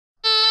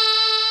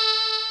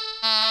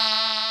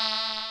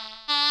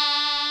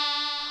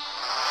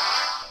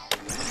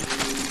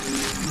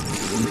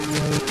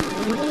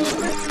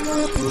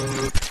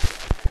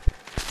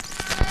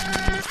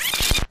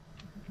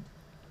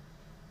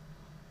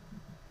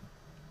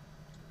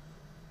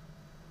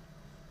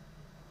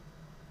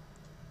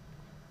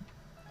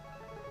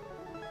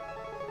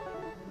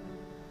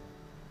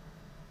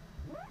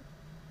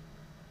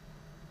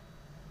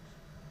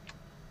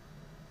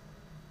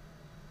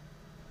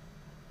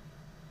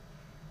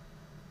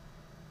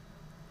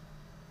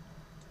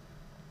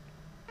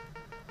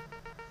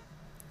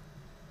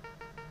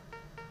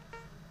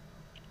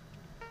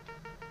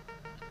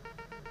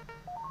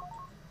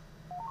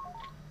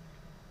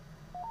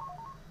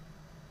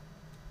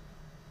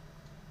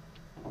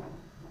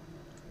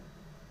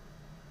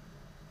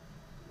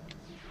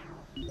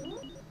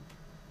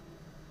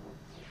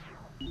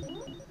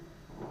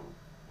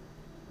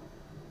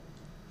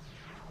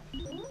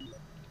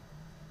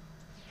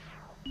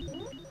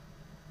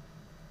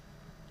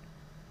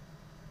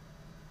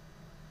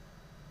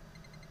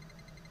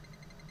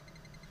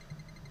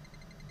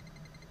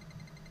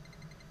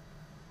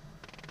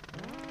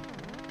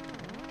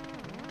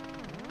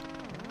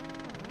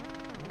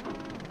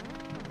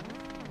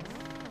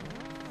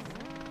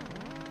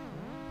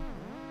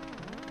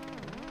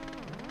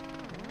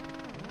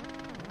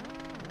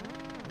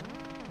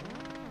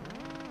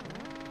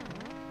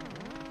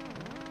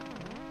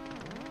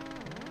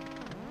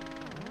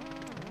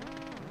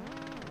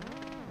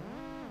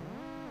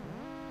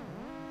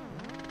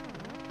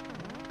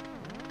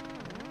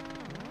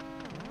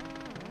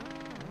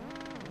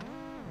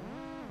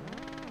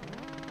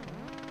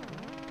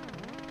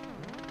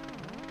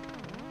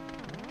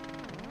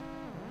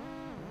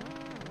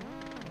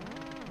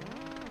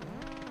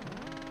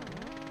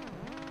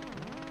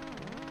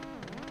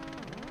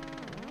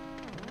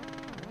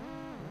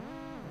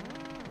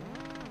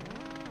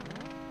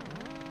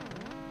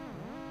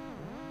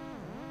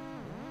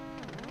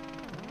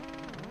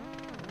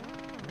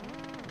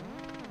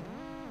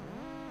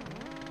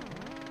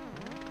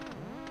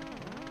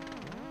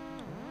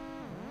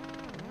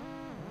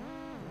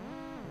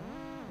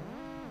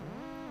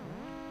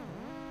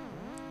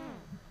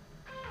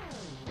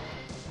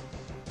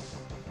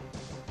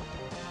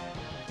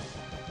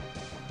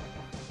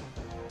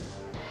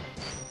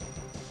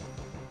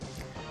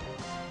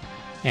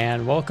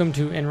And welcome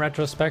to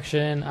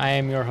InRetroSpection. I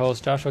am your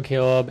host, Joshua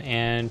Caleb,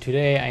 and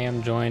today I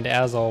am joined,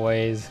 as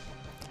always,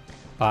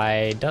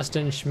 by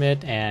Dustin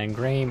Schmidt and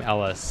Graeme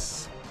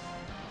Ellis.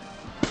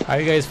 How are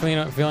you guys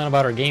feeling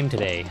about our game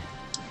today?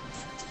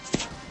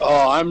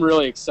 Oh, I'm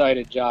really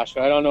excited,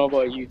 Joshua. I don't know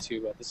about you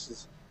two, but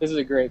this is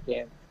a great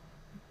game.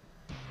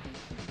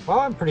 Well,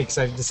 I'm pretty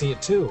excited to see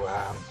it too.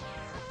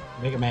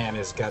 Mega Man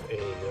has got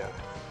a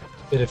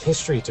bit of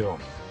history to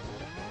him.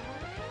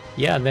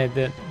 Yeah,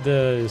 the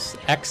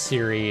X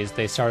series,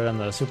 they started on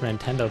the Super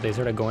Nintendo. They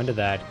sort of go into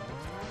that.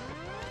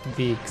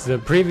 The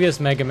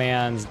previous Mega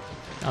Mans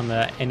on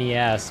the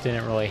NES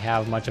didn't really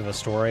have much of a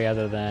story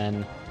other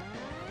than,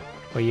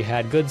 well, you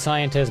had good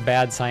scientists,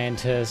 bad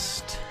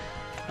scientists,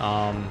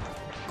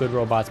 good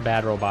robots,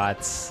 bad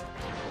robots,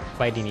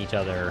 fighting each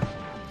other.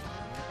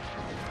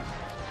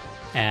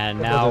 And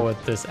now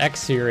with this X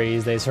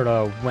series, they sort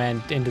of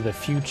went into the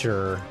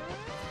future.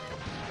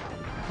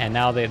 And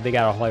now they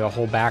got a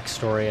whole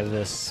backstory of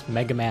this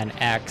Mega Man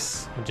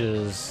X, which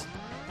is,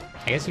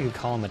 I guess you could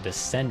call him a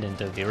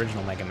descendant of the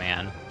original Mega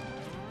Man.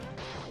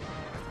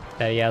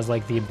 That he has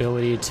like the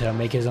ability to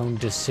make his own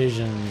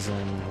decisions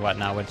and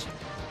whatnot, which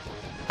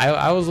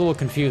I was a little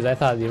confused. I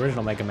thought the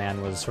original Mega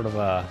Man was sort of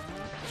a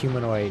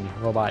humanoid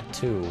robot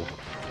too.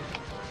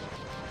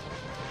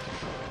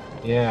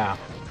 Yeah.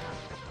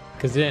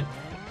 Because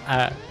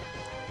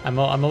I'm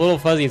a little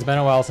fuzzy. It's been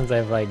a while since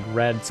I've like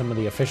read some of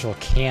the official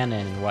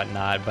canon and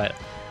whatnot, but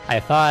I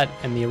thought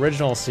in the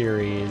original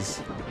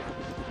series,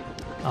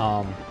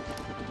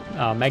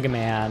 Mega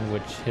Man,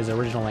 which his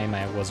original name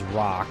was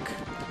Rock,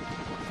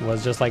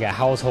 was just like a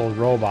household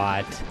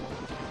robot,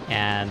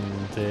 and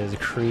the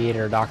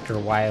creator, Dr.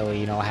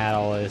 Wily, had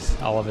all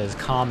of his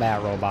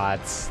combat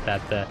robots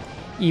that the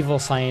evil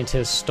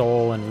scientist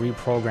stole and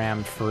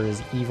reprogrammed for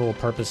his evil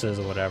purposes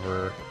or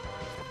whatever.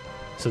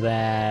 So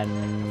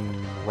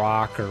then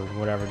Rock or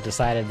whatever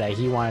decided that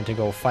he wanted to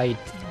go fight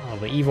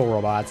the evil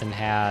robots and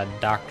had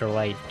Dr.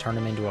 Light turn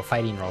him into a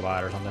fighting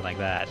robot or something like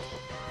that.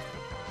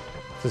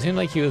 So it seemed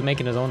like he was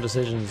making his own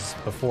decisions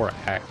before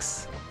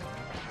X.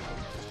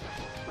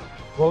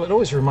 Well, it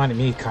always reminded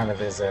me kind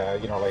of as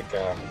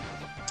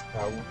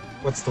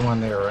what's the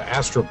one there,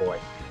 Astro Boy?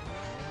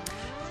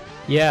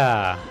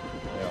 Yeah.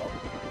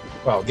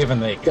 Well, given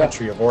the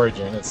country of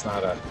origin, it's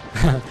not a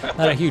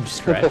not a huge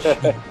stretch.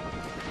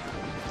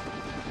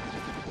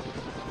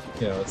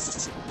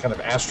 It's kind of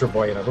Astro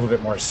Boy in a little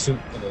bit more suit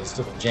than his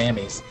little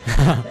jammies.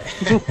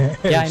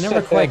 Yeah, I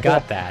never quite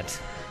got that.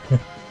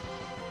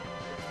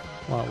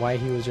 Well, why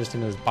he was just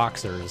in his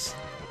boxers.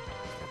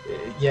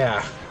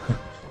 Yeah.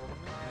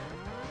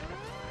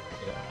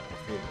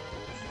 If you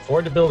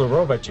afford to build a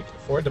robot, you can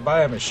afford to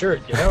buy him a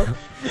shirt,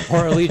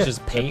 Or at least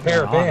just paint a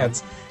pair of on him.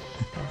 pants.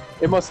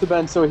 It must have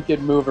been so he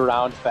could move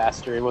around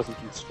faster. He wasn't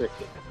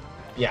constricted.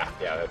 Yeah,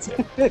 that's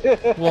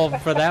it. Well,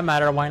 for that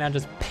matter, why not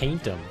just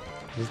paint him?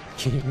 Just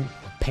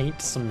paint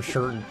some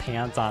shirt and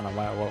pants on him.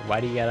 Why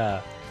do you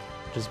gotta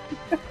just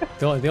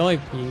you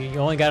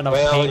only got enough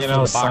paint for the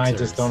boxers.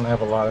 Scientists don't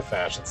have a lot of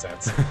fashion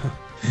sense.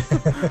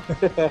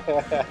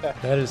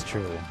 That is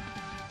true.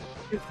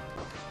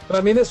 But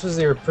I mean, this was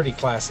their pretty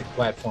classic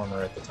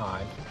platformer at the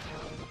time.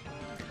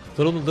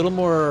 Little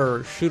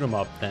more shoot 'em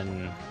up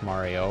than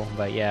Mario,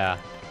 but yeah.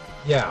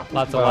 Yeah,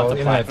 lots well, of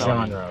in that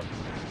platforming. genre.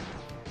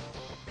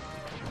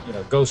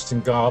 Ghosts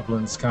and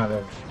goblins kind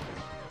of.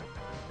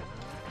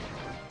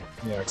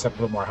 Except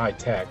a little more high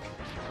tech.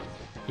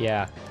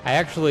 Yeah, I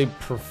actually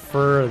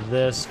prefer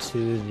this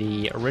to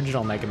the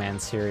original Mega Man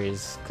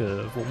series.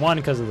 One,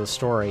 because of the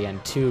story,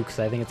 and two, because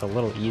I think it's a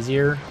little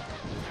easier.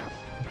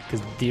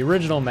 Because the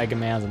original Mega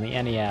Mans on the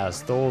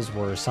NES, those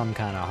were some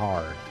kind of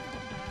hard.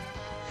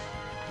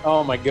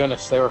 Oh my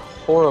goodness, they were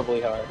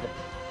horribly hard.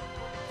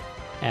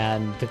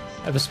 And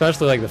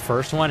especially like the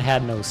first one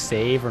had no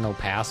save or no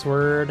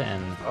password,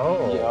 and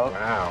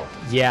wow.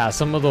 yeah,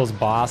 some of those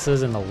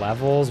bosses in the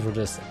levels were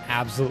just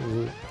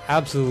absolutely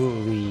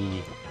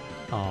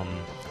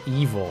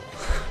evil.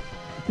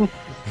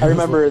 I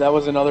remember that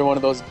was another one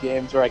of those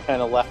games where I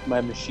kind of left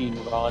my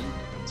machine run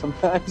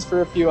sometimes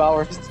for a few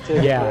hours to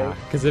take Yeah, a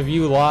break. because if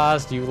you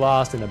lost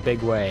in a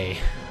big way.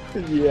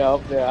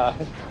 Yeah.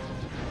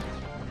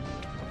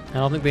 I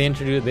don't think they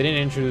didn't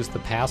introduce the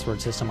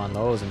password system on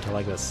those until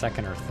like the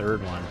second or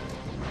third one.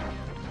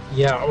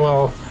 Yeah,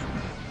 well,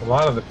 a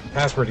lot of the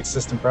passwording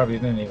system probably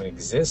didn't even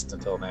exist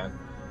until then.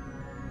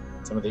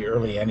 Some of the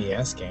early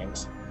NES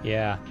games.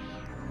 Yeah.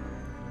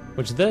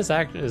 Which this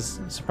is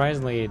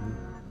surprisingly,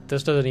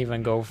 this doesn't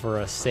even go for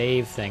a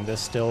save thing.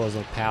 This still is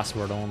a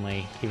password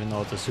only, even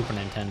though it's a Super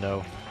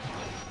Nintendo.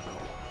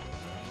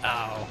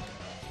 Ow.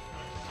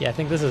 Yeah, I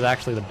think this is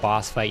actually the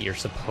boss fight you're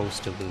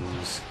supposed to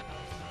lose.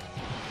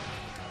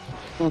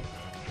 And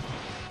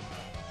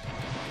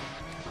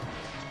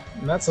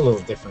that's a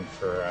little different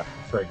for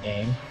a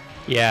game.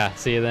 Yeah,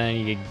 see, then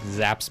he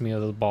zaps me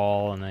with the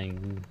ball, and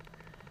then...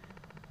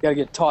 Gotta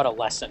get taught a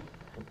lesson.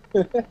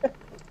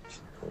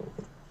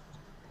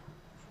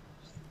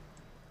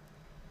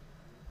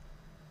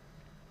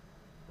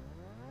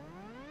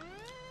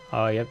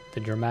 Oh, yep, the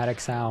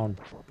dramatic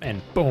sound,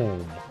 and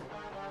boom.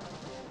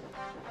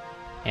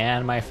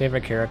 and my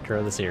favorite character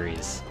of the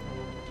series.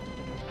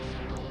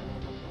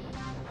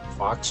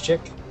 Fox chick?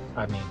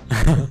 I mean,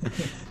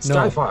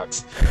 Sky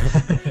Fox.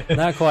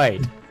 Not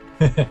quite.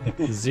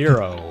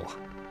 Zero.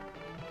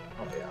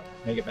 Oh yeah,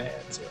 Mega Man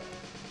Zero.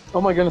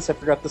 Oh my goodness, I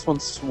forgot this one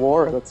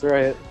swore. That's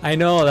right. I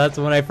know, that's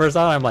when I first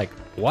saw it, I'm like,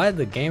 what?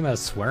 The game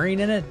has swearing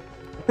in it?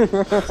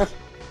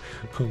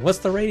 What's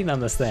the rating on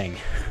this thing?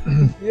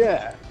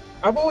 Yeah.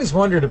 I've always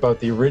wondered about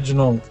the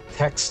original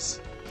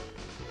texts,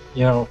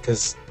 you know,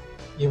 because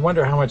you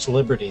wonder how much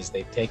liberties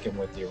they've taken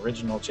with the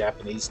original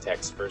Japanese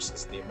text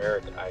versus the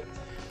Americanized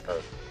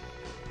or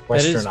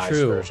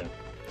Westernized version.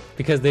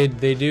 Because they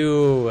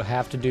do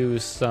have to do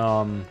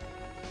some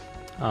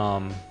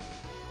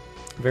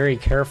very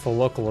careful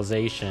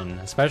localization,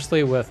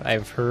 especially with,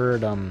 I've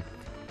heard,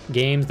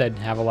 games that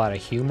have a lot of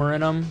humor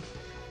in them.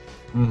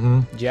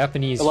 Mm-hmm.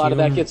 Japanese a lot of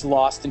that gets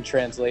lost in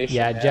translation.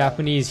 Yeah,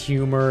 Japanese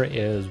humor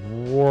is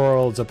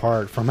worlds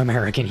apart from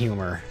American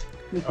humor.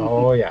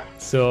 Oh yeah.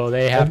 So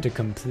they have to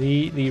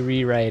completely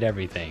rewrite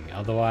everything.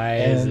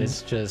 Otherwise,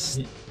 it's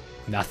just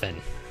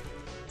nothing.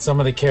 Some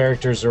of the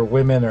characters are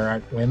women or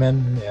aren't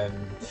women, and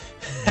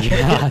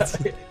Yeah.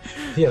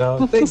 you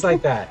know, things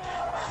like that.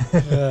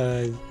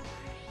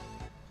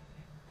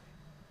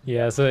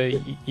 Yeah, so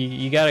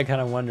you got to kind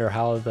of wonder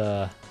how it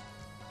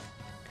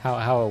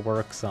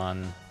works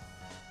on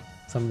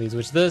some of these,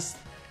 which this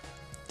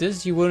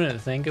you wouldn't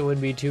think it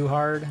would be too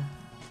hard.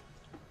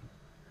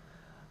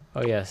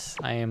 Oh yes,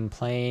 I am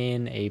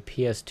playing a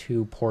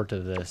PS2 port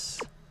of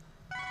this.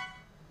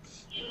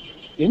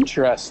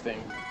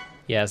 Interesting.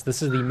 Yes,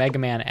 this is the Mega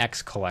Man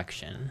X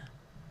collection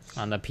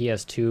on the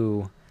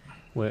PS2,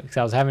 because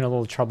I was having a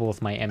little trouble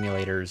with my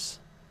emulators.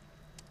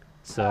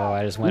 So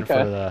I just went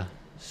for the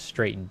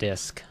straight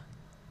disc.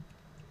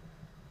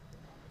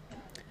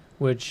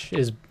 Which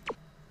is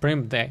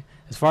pretty much,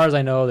 as far as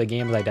I know, the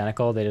game is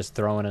identical. They just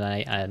throw in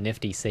a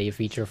nifty save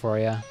feature for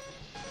you.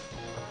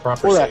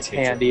 Well, that's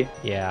handy.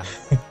 Yeah.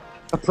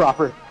 A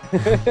proper.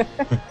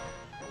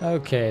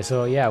 Okay,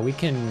 so yeah, we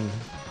can,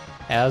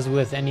 as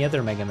with any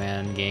other Mega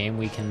Man game,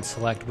 we can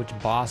select which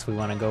boss we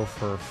want to go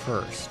for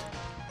first.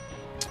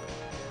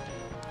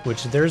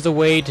 Which there's a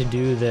way to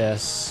do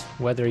this,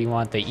 whether you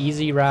want the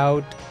easy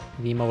route,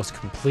 the most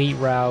complete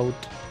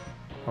route,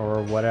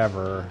 or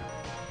whatever.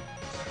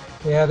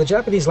 Yeah, the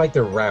Japanese like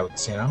their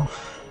routes, you know.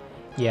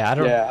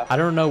 Yeah, I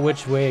don't know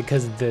which way,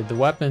 because the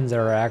weapons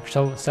are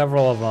actually,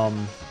 several of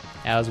them,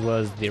 as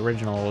was the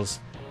originals,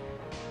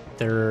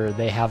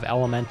 they have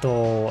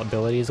elemental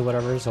abilities or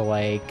whatever. So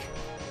like,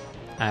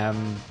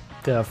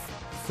 the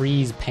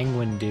freeze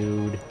penguin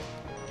dude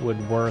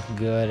would work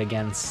good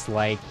against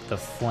like the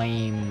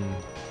flame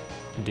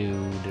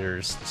dude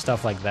or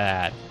stuff like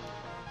that.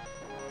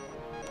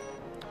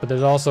 But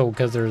there's also,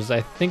 because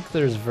I think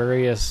there's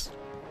various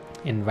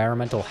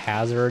environmental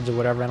hazards or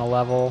whatever in a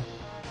level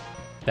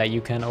that you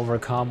can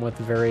overcome with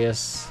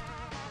various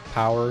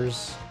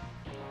powers.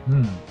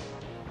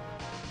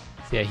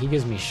 So yeah, he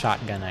gives me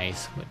shotgun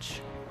ice,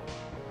 which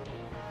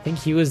I think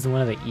he was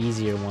one of the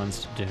easier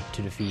ones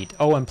to defeat.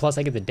 Oh, and plus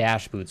I get the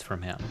dash boots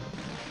from him.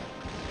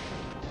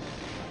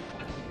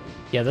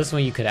 Yeah, this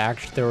one you could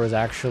there was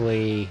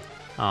actually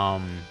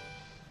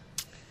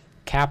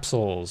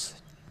capsules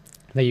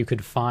that you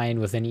could find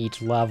within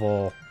each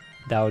level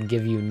that would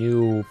give you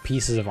new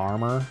pieces of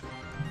armor.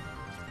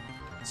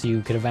 So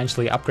you could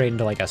eventually upgrade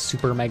into like a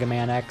Super Mega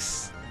Man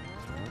X.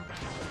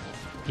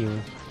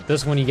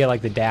 This one you get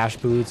like the dash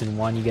boots, and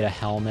one you get a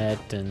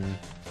helmet, and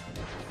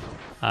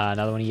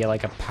another one you get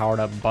like a powered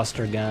up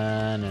buster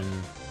gun and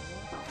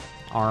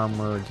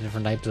armor,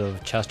 different types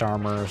of chest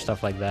armor,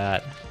 stuff like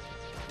that.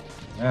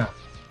 Yeah.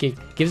 It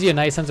gives you a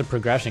nice sense of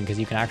progression because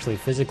you can actually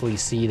physically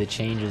see the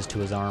changes to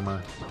his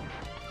armor.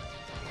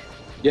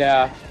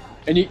 Yeah,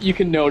 and you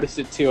can notice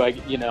it too,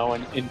 you know,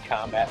 in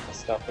combat and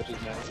stuff, which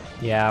is nice.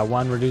 Yeah,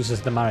 one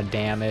reduces the amount of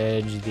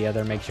damage, the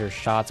other makes your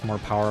shots more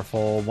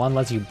powerful, one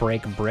lets you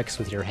break bricks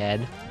with your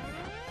head,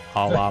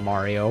 a la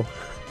Mario.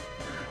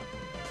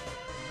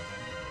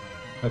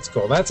 That's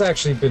cool. That's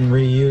actually been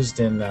reused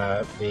in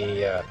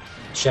the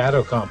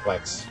Shadow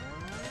Complex.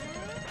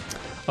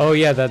 Oh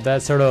yeah,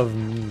 that sort of,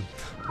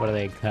 what are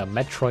they,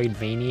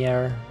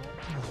 Metroidvania?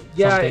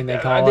 Yeah, something they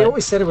call they it.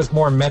 always said it was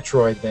more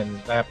Metroid than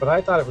that, but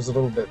I thought it was a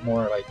little bit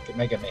more like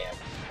Mega Man.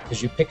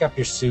 Because you pick up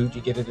your suit,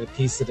 you get it a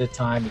piece at a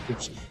time.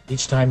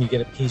 Each time you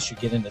get a piece, you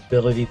get an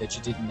ability that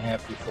you didn't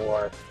have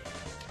before.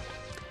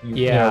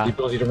 You know, the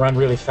ability to run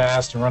really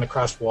fast and run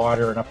across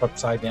water and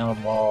upside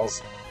down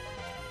walls.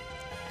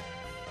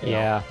 You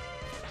know.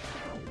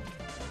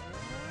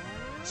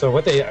 So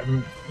what they,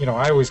 you know,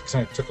 I always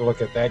kind of took a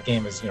look at that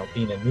game as, you know,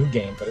 being a new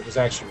game, but it was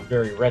actually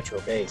very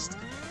retro based.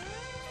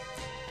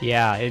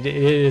 Yeah,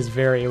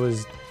 it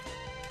was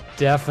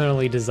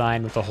definitely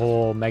designed with the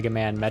whole Mega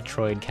Man,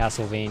 Metroid,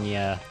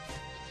 Castlevania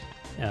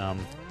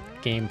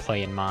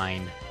gameplay in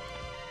mind.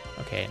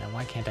 Okay, now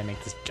why can't I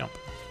make this jump?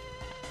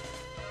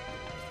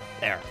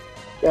 There.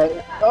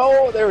 Yeah.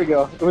 Oh, there we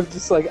go. It was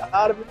just like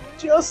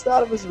just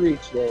out of his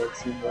reach there. It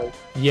seemed like.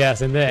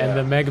 Yes, and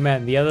the Mega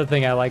Man. The other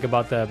thing I like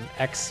about the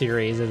X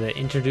series is it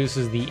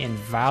introduces the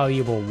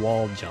invaluable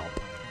wall jump.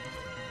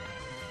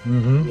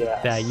 Mm-hmm.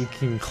 Yes. That you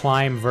can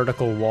climb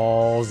vertical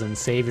walls and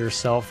save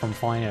yourself from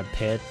falling in a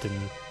pit, and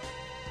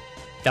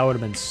that would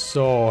have been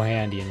so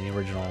handy in the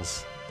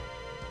originals.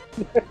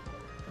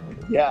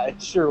 Yeah,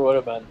 it sure would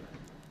have been.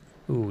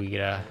 Ooh, we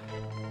get a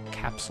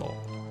capsule.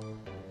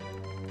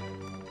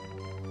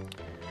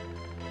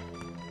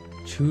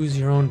 Choose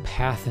your own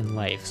path in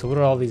life. So what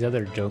are all these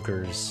other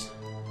jokers?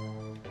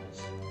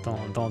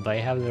 Don't they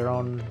have their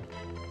own?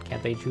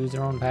 Can't they choose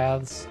their own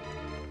paths?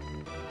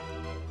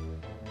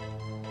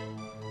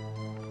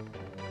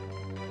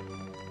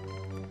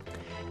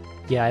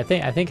 Yeah, I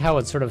think how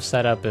it's sort of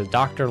set up is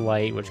Dr.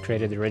 Light, which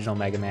created the original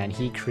Mega Man,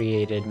 he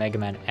created Mega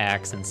Man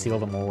X and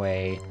sealed them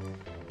away.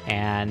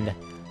 And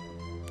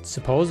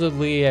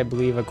supposedly, I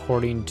believe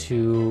according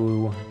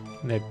to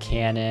the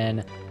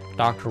canon,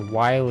 Dr.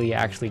 Wily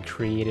actually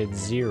created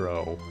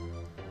Zero.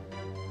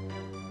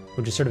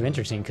 Which is sort of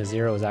interesting because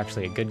Zero is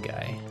actually a good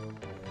guy.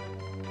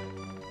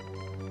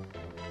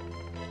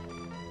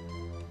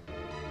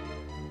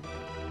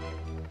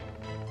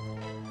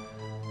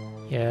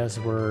 Yes,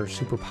 we're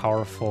super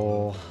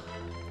powerful.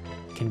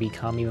 Can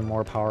become even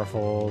more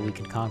powerful. We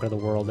could conquer the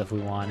world if we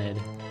wanted.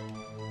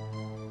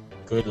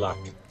 Good luck.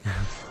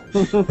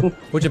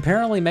 Which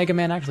apparently Mega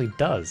Man actually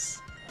does.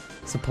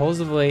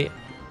 Supposedly,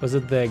 was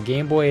it the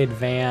Game Boy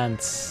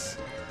Advance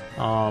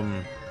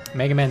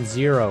Mega Man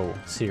Zero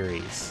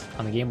series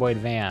on the Game Boy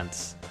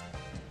Advance?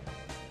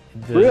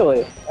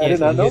 Really? I did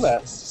not know He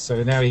gets- that.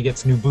 So now he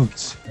gets new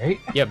boots, right?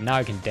 Yep, now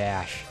I can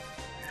dash.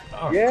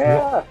 Oh,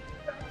 Yeah. cool.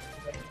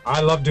 I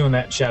love doing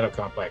that in Shadow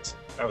Complex.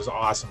 That was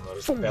awesome. That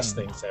was the best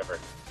things ever.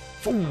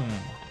 Boom.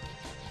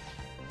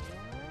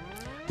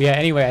 Yeah,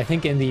 anyway, I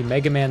think in the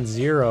Mega Man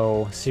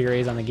Zero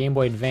series on the Game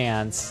Boy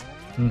Advance,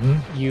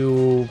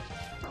 you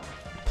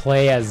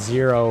play as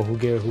Zero,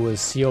 who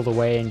is sealed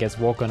away and gets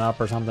woken up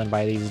or something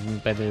by these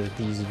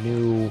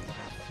new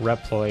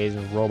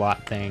Reploids,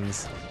 robot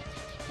things,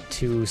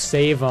 to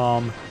save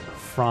them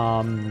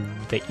from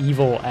the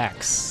evil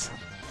X,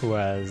 who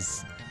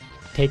has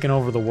taken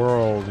over the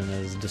world and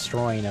is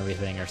destroying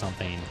everything or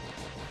something.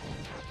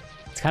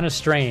 It's kind of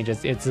strange.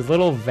 It's a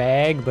little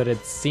vague, but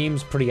it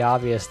seems pretty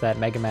obvious that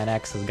Mega Man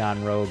X has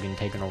gone rogue and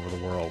taken over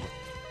the world.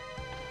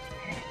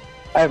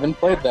 I haven't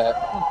played that.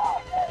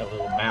 A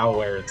little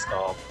malware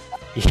installed.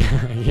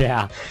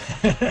 Yeah.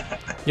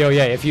 Yo,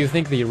 yeah, if you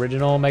think the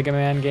original Mega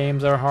Man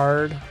games are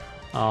hard,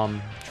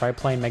 try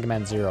playing Mega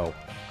Man Zero.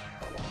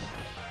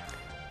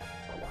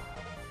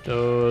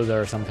 Those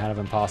are some kind of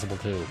impossible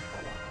too.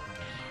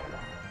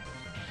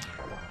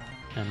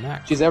 And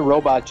that. Geez, that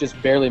robot just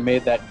barely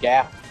made that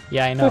gap.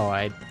 Yeah, I know.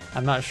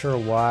 I'm not sure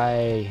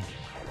why.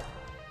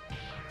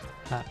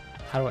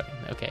 How do I?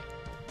 Okay,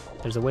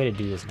 there's a way to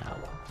do this now.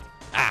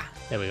 Ah,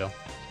 there we go.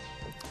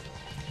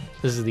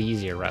 This is the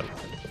easier route.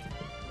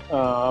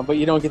 But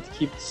you don't get to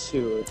keep the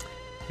suit.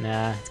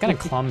 Nah, it's kind of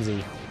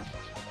clumsy.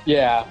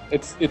 Yeah,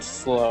 it's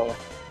slow.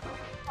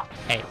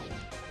 Hey,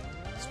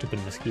 stupid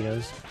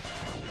mosquitoes.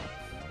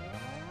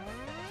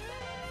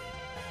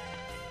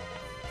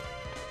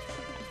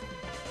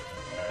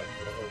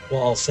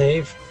 Wall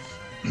save.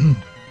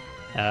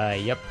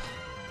 Yep.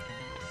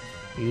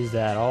 Use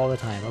that all the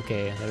time.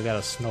 Okay, then we got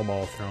a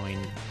snowball throwing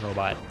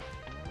robot.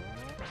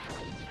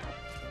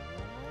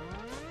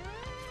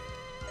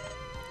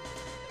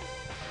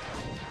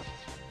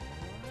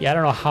 Yeah, I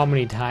don't know how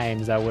many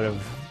times I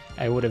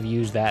would have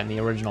used that in the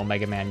original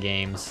Mega Man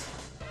games.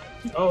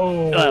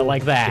 Oh,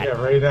 Like that.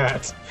 Yeah, right.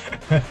 That.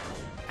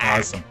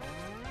 Awesome.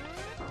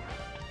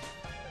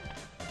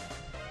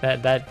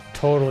 That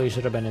totally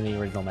should have been in the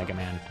original Mega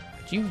Man.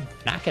 Did you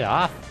knock it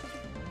off?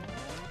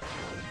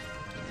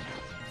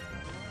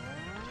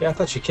 Yeah, I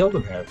thought you killed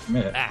him there for a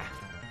minute. Ah.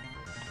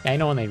 Yeah, I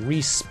know when they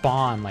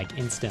respawn like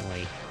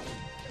instantly.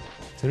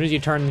 As soon as you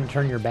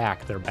turn your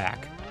back, they're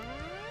back.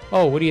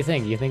 Oh, what do you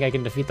think? You think I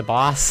can defeat the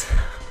boss?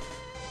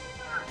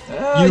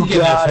 You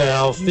get got it.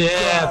 health. You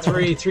Yeah, got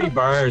three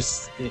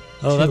bars.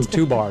 Oh, that's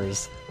 2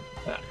 bars.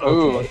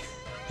 Okay.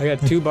 I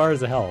got 2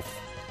 bars of health.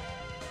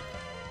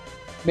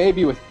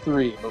 Maybe with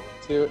 3, but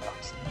with 2,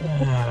 no.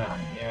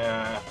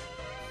 Yeah.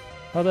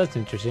 Oh, that's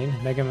interesting.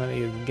 Mega Man,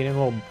 you're getting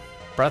little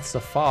breaths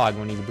of fog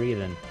when he's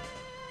breathing.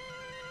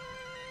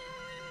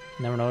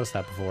 Never noticed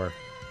that before.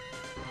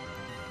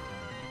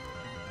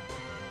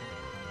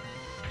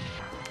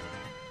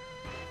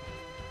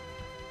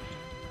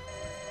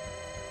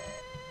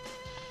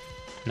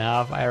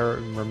 Now, if I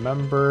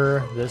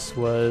remember, this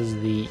was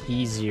the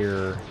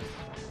easier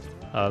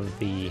of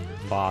the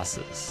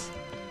bosses.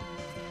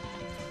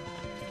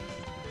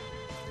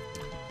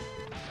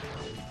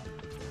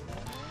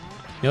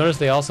 Notice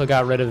they also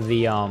got rid of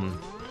the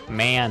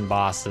man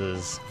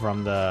bosses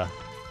from the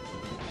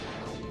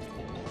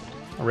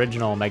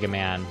original Mega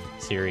Man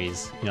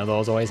series. You know,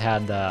 those always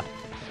had the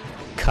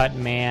Cut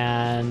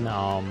Man,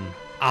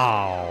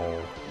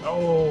 ow.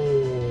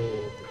 Oh.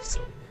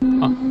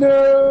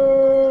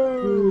 No!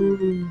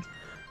 Go!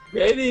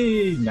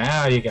 Ready?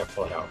 Now you got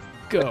full health.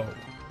 Go.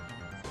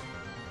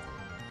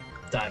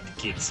 Time to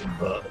kick some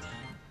butt.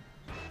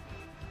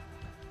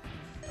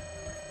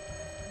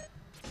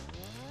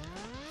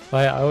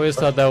 I always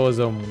thought that was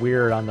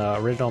weird on the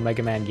original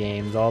Mega Man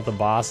games. All the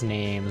boss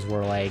names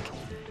were like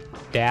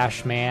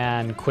Dash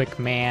Man, Quick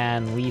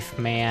Man, Leaf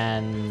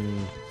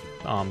Man,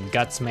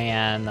 Guts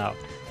Man.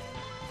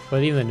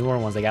 But even the newer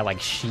ones, they got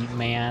like Sheep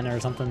Man or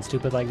something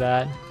stupid like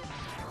that.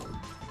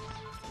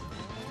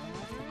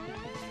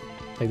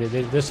 Like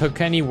they just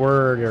took any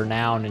word or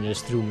noun and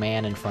just threw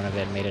man in front of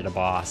it and made it a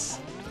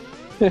boss.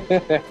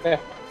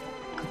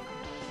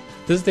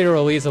 This they were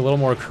at least a little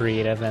more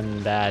creative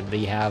in that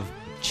they have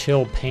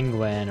Chill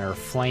Penguin or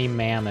Flame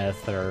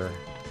Mammoth, or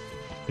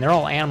and they're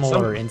all animal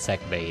or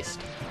insect based.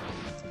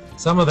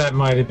 Some of that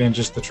might have been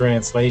just the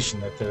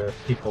translation that the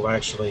people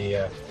actually,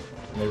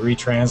 when they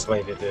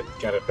retranslated it,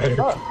 got a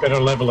better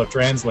level of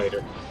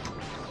translator.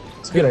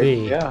 It's a good Could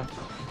idea. be. Yeah.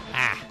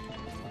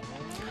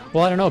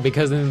 Well, I don't know,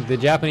 because in the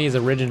Japanese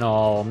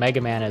original,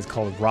 Mega Man is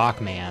called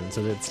Rockman,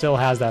 so it still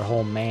has that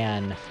whole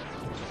man.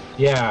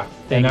 Yeah,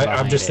 thing and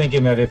I'm just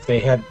thinking that if they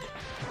had,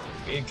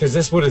 because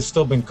this would have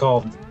still been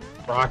called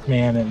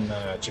Rockman in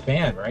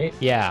Japan, right?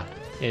 Yeah,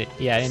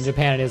 in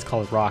Japan it is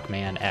called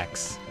Rockman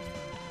X.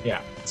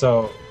 Yeah,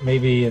 so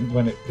maybe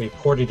when they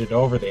ported it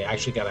over, they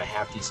actually got a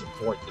half-decent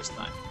port this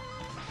time.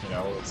 You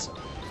know, it's,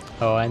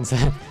 Oh, and so,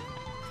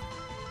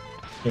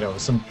 you know,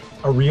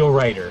 a real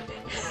writer.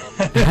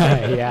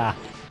 yeah,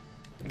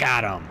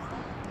 got him.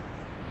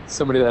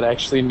 Somebody that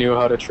actually knew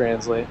how to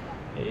translate.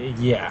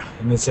 Yeah,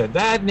 and they said,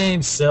 that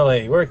name's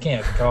silly. We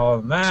can't call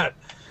him that.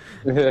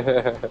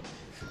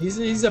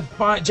 He's a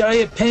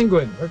giant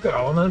penguin. We're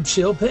calling him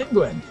Chill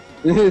Penguin.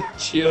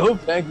 Chill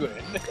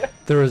Penguin.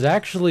 There was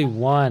actually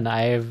one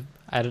I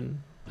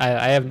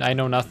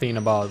know nothing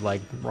about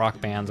like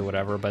rock bands or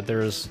whatever, but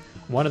there's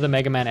one of the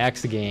Mega Man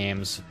X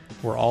games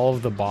where all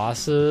of the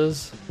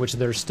bosses, which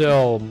they're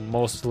still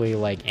mostly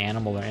like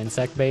animal or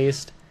insect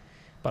based,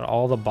 but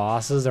all the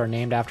bosses are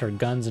named after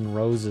Guns N'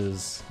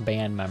 Roses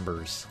band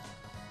members.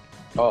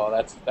 Oh,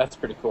 that's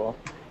pretty cool.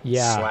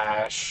 Yeah.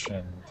 Slash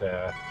and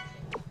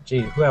gee,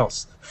 who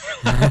else?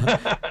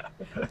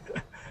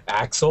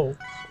 Axel.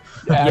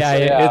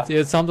 Yeah,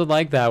 it's something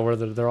like that where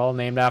they're all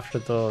named after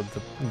the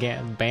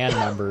band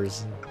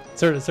members.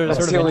 Sort That's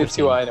of the only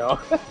interesting. two I know.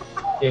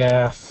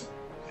 Yeah.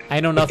 I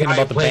know nothing guy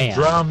about the played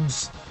band.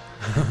 drums.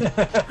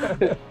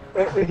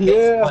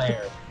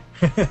 Yeah.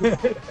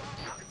 Player.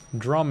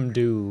 Drum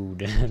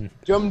dude.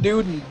 Drum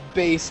dude and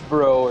bass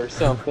bro or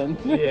something.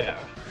 Yeah.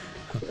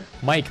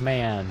 Mike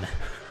Man.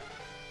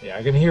 Yeah,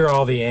 I can hear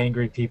all the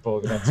angry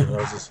people, Guns N'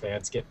 Roses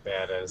fans, get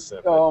mad as.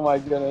 Oh my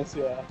goodness,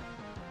 yeah.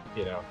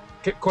 You know,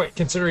 quite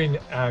considering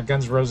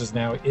Guns N' Roses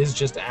now is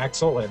just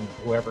Axel and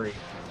whoever he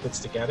puts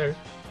together.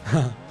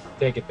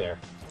 Take it there.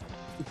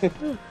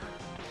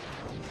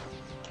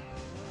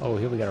 Oh,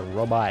 here we got a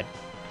robot.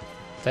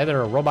 It's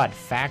either a robot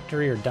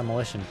factory or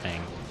demolition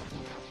thing.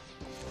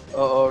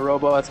 Uh-oh,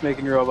 robots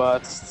making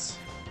robots.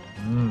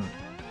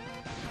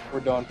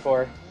 We're done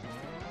for.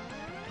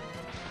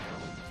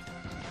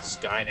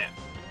 Skynet.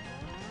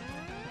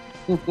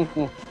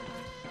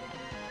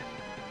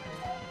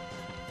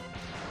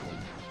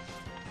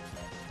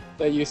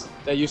 That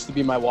used to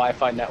be my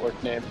Wi-Fi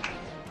network name.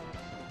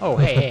 Oh,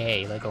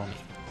 hey, let go of me.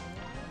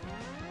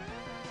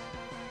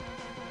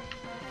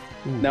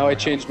 Ooh, Now I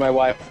changed my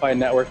Wi-Fi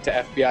network to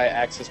FBI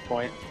access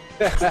point.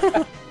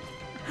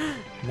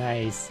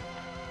 Nice.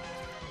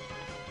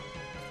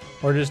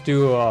 Or just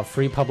do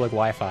free public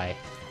Wi-Fi.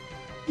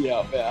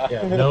 Yeah.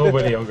 Yeah,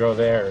 nobody will go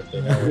there if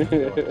they know what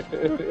you're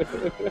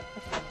doing.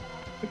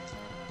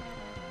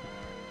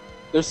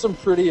 There's some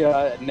pretty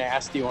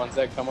nasty ones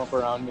that come up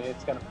around me.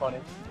 It's kind of funny.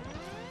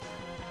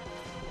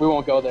 We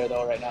won't go there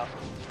though right now.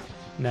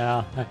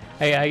 No,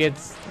 I get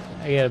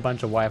a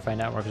bunch of Wi-Fi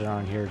networks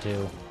around here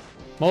too.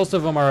 Most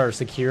of them are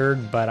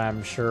secured, but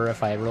I'm sure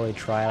if I really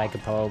tried, I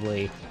could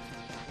probably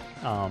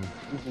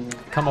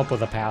come up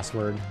with a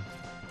password.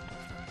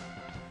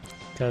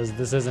 Because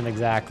this isn't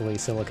exactly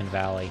Silicon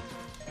Valley.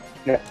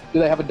 Yeah. Do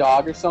they have a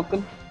dog or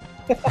something?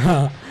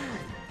 A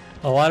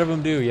lot of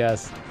them do,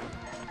 yes.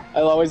 I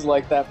always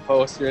like that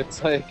poster.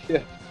 It's like,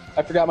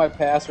 I forgot my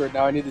password.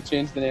 Now I need to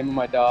change the name of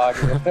my dog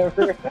or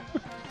whatever.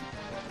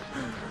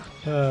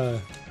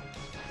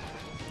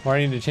 Or I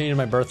need to change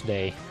my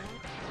birthday.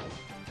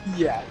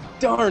 Yeah,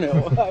 darn it.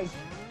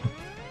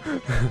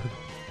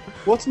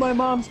 What's my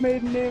mom's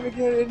maiden name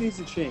again? It needs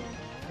to change.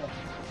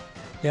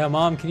 Yeah,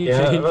 Mom, can you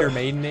Yeah, change your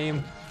maiden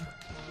name?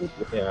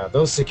 Yeah,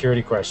 those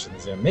security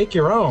questions. Yeah, make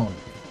your own.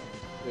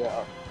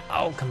 Yeah.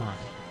 Oh, come on.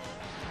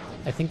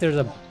 I think there's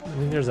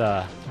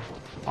a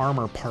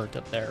armor part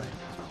up there.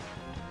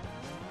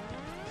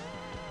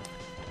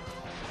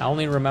 I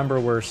only remember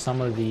where some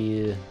of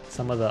the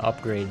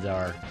upgrades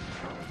are.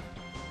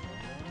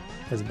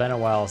 It's been a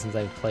while since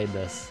I've played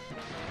this.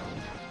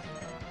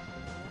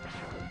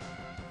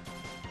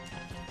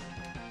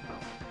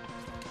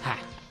 Ha!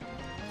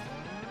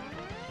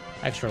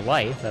 Extra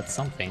life, that's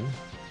something.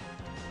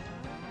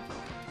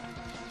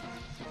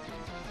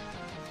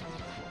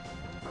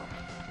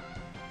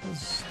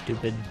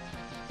 Stupid.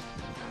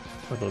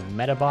 What are those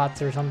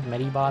Metabots or something?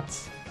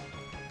 Medibots?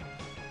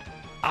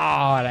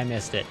 Oh, and I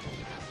missed it.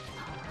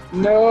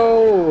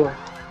 No!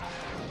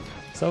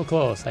 So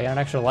close. I got an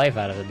extra life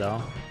out of it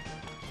though.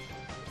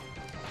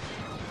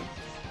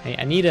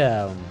 I need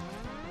a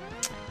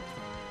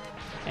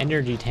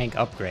energy tank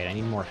upgrade. I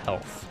need more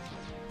health.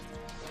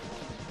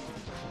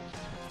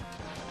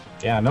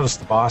 Yeah, I noticed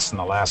the boss in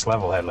the last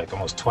level had like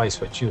almost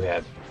twice what you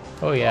had.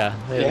 Oh yeah,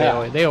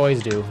 they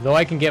always do. Though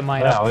I can get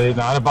mine up. Well,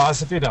 not a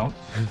boss if you don't.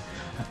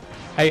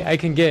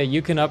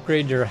 You can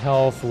upgrade your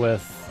health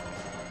with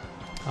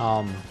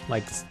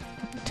like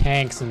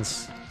tanks and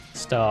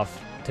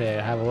stuff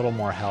to have a little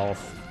more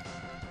health.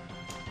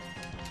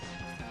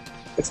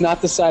 It's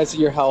not the size of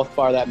your health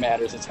bar that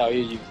matters, it's how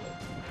you use it.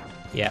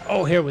 Yeah.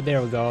 Oh, there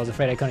we go. I was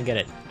afraid I couldn't get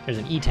it. There's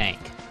an E-tank.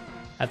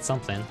 That's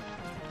something.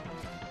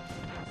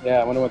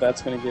 Yeah, I wonder what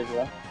that's going to give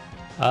you.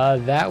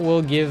 That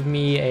will give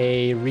me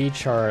a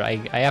recharge.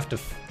 I have to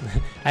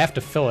I have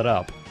to fill it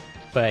up,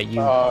 but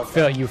you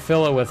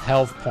fill it with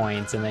health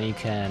points, and then you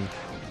can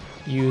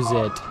use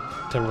it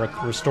to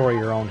restore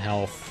your own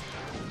health.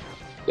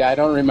 Yeah, I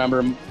don't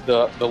remember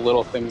the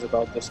little things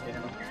about this game.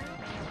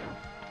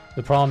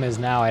 The problem is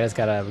now I just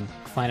gotta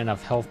find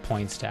enough health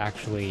points to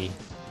actually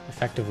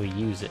effectively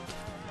use it.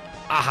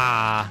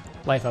 Aha!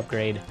 Life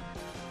upgrade.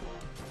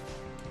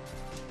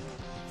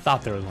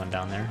 Thought there was one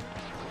down there.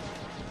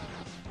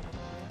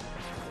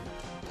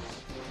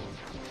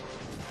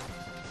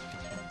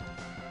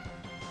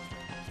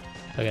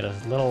 I got a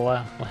little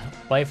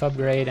life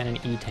upgrade and an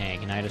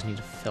E-tank, and I just need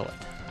to fill it.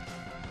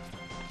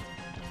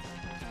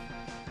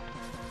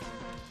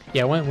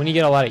 Yeah, when you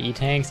get a lot of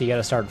E-tanks, you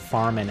gotta start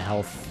farming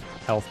health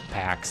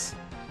packs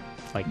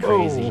like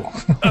crazy.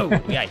 Oh,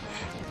 yeah.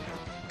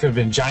 Could have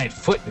been giant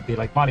foot. It'd be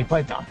like Monty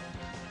Python.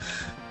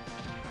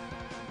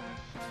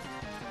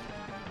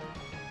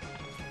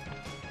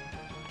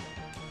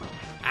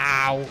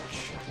 Ouch.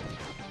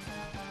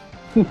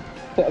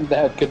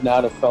 That could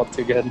not have felt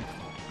too good.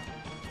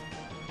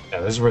 Yeah,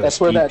 this is where That's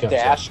where that comes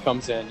dash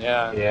comes in,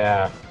 yeah.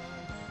 Yeah.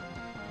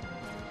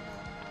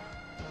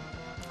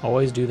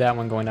 Always do that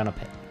when going down a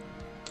pit.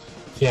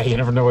 Yeah, you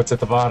never know what's at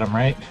the bottom,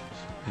 right?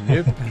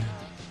 Nope.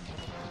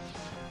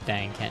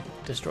 Dang, can't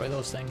destroy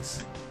those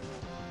things.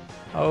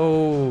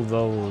 Oh,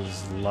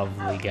 those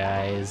lovely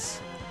guys.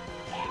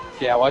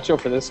 Yeah, watch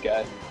out for this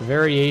guy.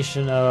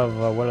 Variation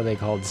of, what are they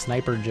called?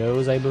 Sniper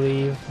Joes, I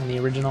believe, in the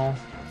original.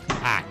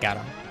 Ah, got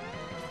him.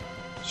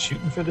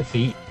 Shooting for the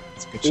feet.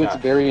 It's a good It was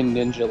shot. very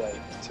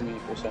ninja-like to me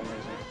for some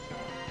reason.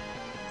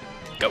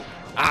 Go!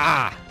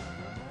 Ah!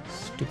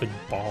 Stupid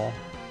ball.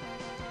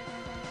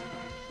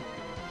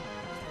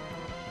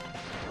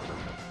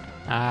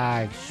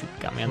 Ah, shoot,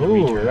 got me on the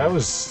Ooh, return. that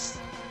was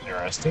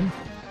interesting.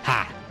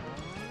 Ha!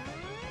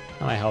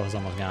 Oh, my health is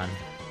almost gone.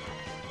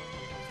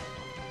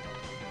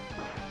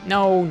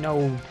 No,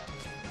 no.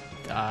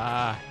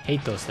 Ah,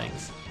 hate those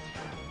things.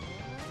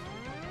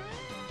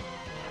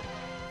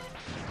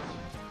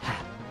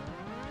 Ha.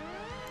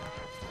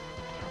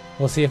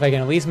 We'll see if I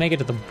can at least make it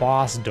to the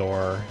boss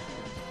door.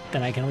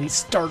 Then I can at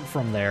least start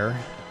from there.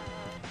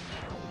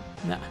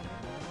 Nah.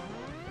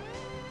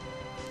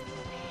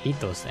 Hate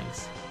those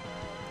things.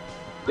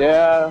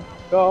 Yeah.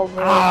 Oh,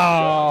 man.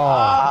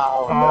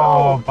 Oh!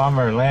 Oh,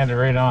 bummer. Landed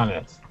right on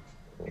it.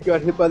 You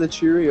got hit by the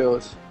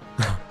Cheerios.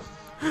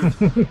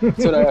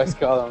 That's what I always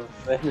call them.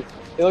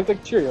 They look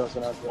like Cheerios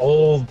when I was little.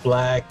 Old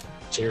black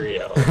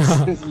Cheerios.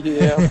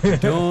 Yeah.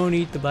 Don't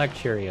eat the black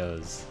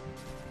Cheerios.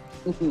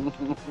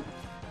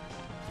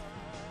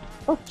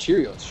 Oh,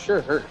 Cheerios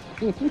sure hurt.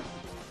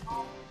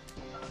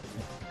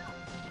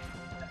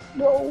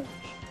 No.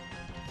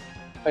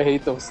 I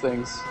hate those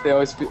things. I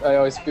always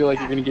feel like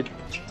you're gonna get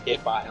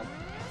hit by them.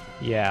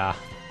 Yeah.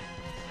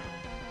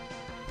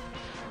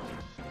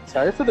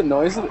 Sorry for the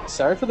noise of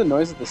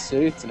the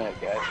city tonight,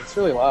 guys. It's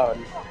really loud.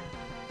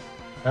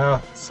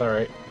 Oh, it's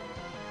alright.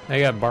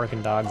 They got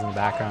barking dogs in the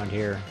background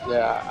here.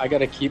 Yeah, I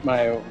gotta keep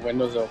my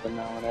windows open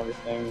now and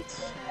everything.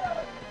 It's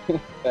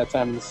that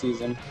time of the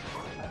season.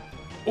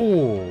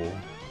 Ooh.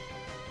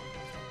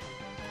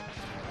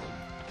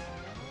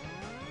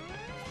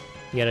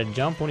 You gotta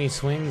jump when he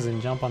swings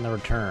and jump on the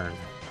return.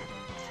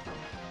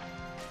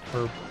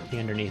 Or be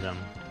underneath him.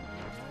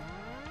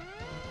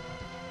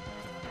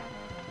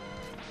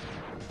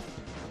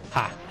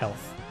 Ha!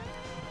 Health.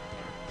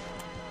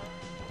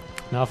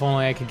 Now if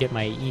only I could get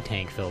my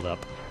E-tank filled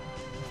up.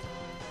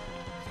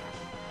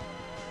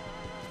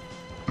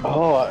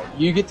 Oh,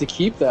 you get to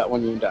keep that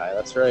when you die.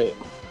 That's right.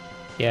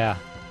 Yeah.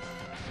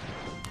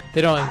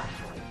 They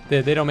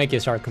don't make you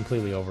start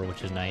completely over,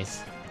 which is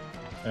nice.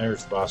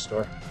 There's the boss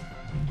door.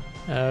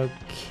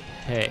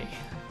 Okay.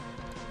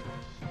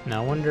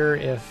 Now I wonder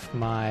if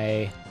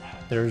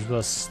there's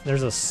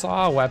a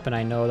saw weapon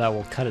I know that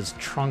will cut his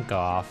trunk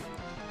off.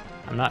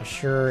 I'm not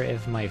sure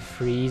if my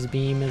freeze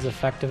beam is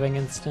effective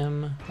against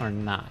him or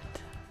not.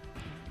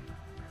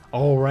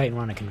 Oh right,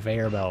 we're on a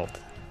conveyor belt.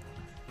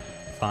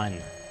 Fun.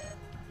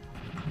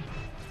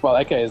 Wow,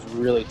 that guy is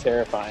really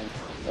terrifying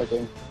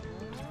looking.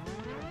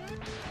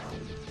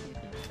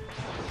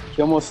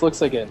 He almost looks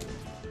like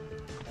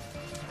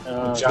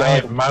A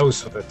giant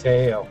mouse with a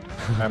tail.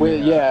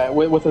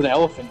 With an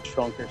elephant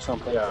trunk or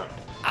something. Yeah.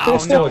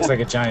 It still looks like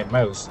a giant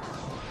mouse.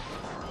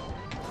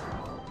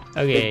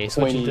 Okay, Big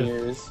so pointy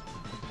ears.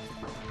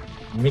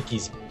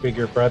 Mickey's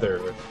bigger brother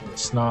with the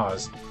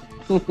snaz.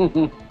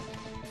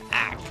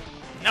 Ah,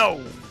 no!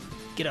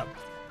 Get up.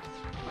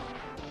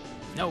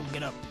 No,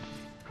 get up.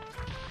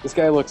 This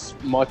guy looks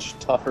much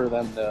tougher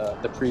than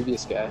the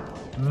previous guy.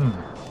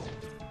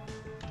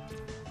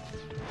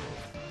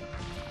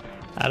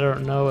 I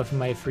don't know if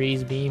my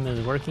freeze beam is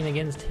working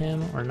against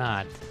him or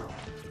not.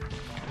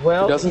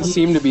 Well, It doesn't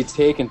seem to be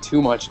taking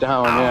too much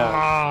down,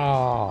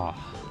 yeah.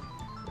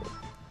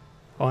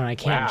 Oh, and I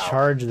can't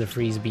charge the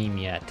freeze beam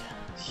yet.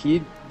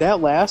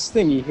 That last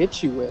thing he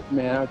hit you with,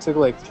 man, it took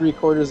like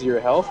 3/4 of your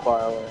health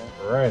bar away.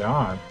 Right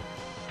on.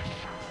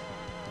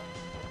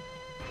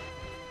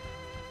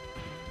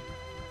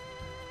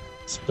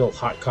 Spilled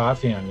hot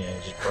coffee on you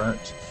and just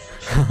burnt.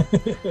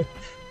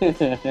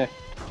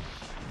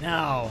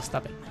 No,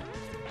 stop it.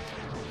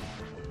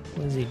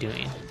 What is he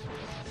doing?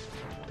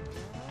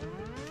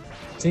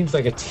 Seems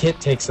like a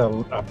hit takes a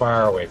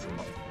bar away from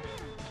him.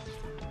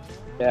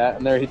 Yeah,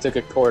 and there he took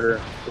 1/4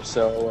 or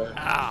so away.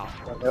 Ow.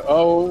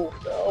 Oh,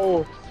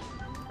 no.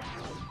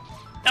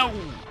 No!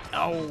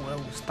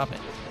 Oh, stop it.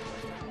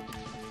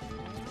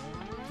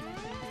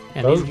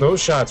 And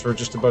Those shots were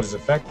just about as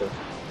effective.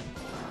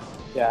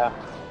 Yeah.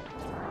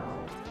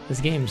 this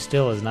game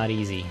still is not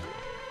easy.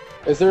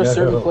 Is there a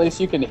certain place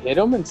you can hit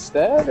him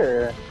instead,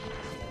 or?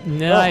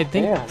 No, I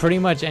think pretty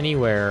much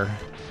anywhere.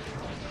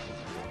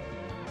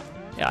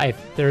 I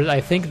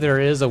think there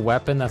is a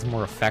weapon that's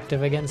more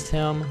effective against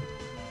him.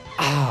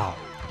 Ow!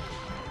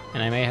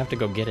 And I may have to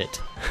go get it.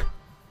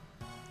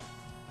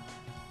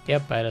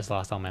 Yep, I just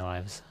lost all my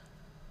lives.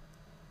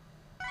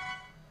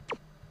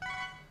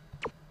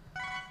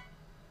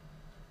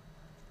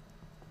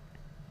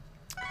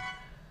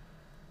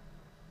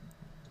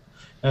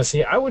 Now,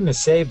 see, I wouldn't have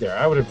saved there.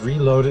 I would have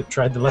reloaded,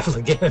 tried the level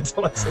again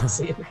until I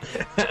succeeded.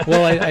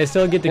 Well, I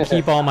still get to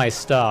keep all my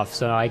stuff,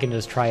 so I can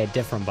just try a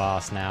different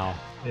boss now.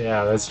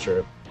 Yeah, that's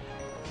true.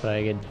 So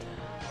I could...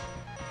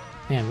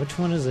 Man, which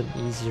one is an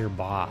easier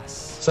boss?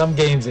 Some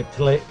games it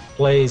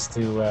plays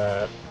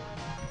to,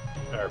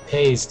 or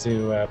pays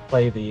to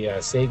play the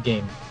save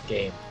game.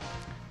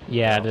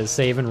 Yeah, to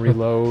save and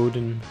reload.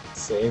 And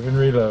Save and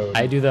reload.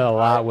 I do that a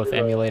lot with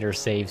emulator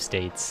save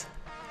states.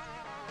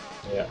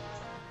 Yeah.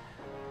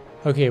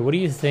 Okay, what do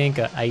you think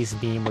an ice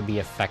beam would be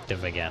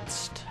effective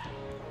against?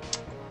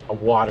 A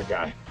water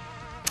guy.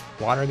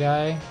 Water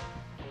guy?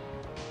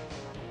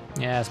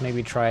 Yes,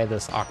 maybe try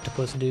this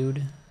octopus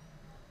dude.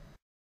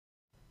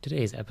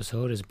 Today's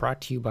episode is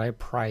brought to you by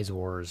Prize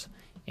Wars,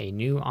 a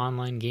new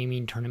online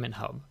gaming tournament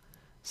hub.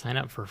 Sign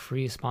up for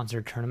free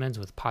sponsored tournaments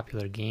with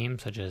popular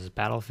games such as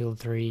Battlefield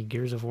 3,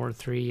 Gears of War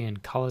 3,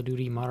 and Call of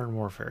Duty Modern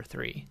Warfare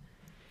 3.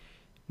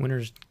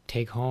 Winners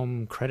take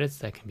home credits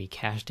that can be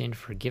cashed in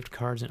for gift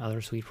cards and other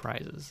sweet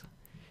prizes.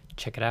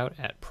 Check it out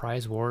at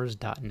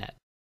prizewars.net.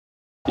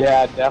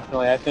 Yeah,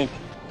 definitely. I think.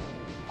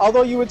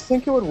 Although you would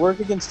think it would work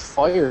against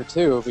fire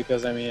too,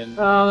 because I mean.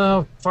 Oh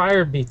no, fire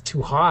would be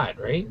too hot,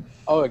 right?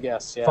 Oh, I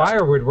guess yeah.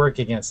 Fire would work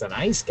against an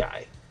ice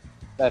guy.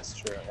 That's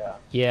true. Yeah.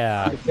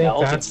 Yeah. I think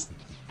that's,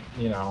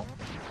 you know.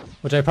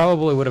 Which I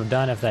probably would have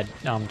done if that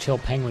chill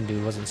penguin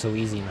dude wasn't so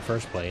easy in the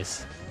first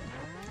place.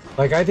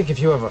 Like, I think if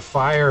you have a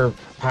fire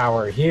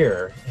power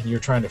here and you're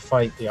trying to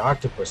fight the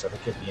octopus, I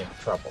think you'd be in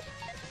trouble.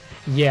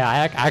 Yeah,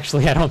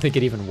 actually, I don't think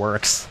it even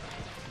works.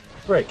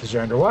 Right, because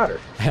you're underwater.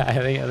 I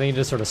think it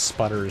just sort of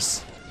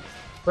sputters.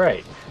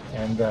 Right,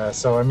 and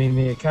so I mean,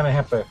 you kind of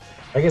have to.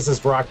 I guess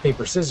it's rock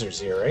paper scissors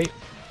here, right?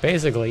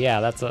 Basically, yeah.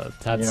 That's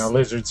you know,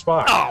 Lizard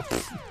Spock. Oh,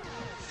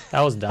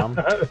 that was dumb.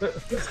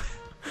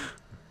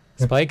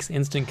 Spike's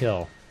instant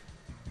kill.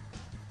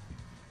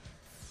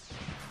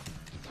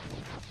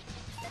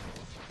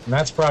 And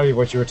that's probably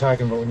what you were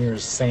talking about when you were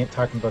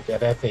talking about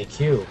that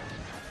FAQ.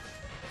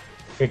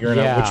 Figuring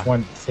out which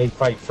one to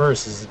fight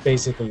first is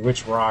basically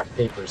which rock,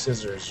 paper,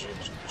 scissors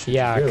should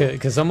yeah, you do.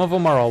 because some of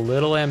them are a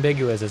little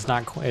ambiguous. It's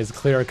not as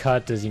clear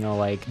cut as, you know,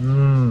 like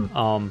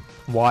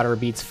water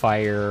beats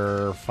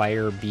fire,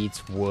 fire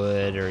beats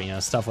wood, or, you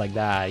know, stuff like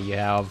that. You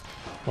have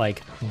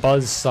like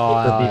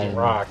buzzsaw beating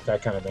rock,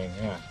 that kind of thing.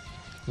 Yeah.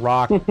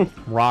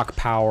 Rock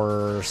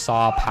power,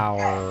 saw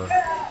power.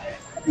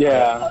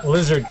 Yeah.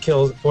 Lizard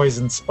kills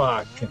poison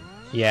Spock.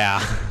 Yeah.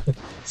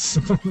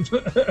 See,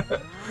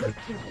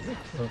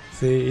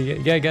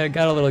 you gotta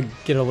get a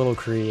little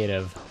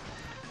creative.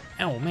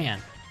 Oh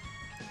man,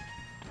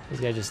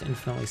 these guys just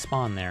infinitely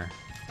spawn there.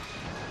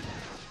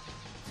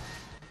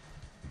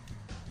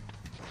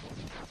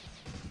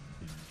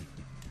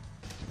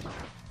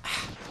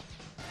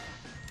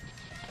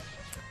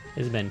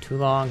 It's been too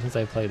long since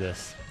I played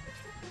this,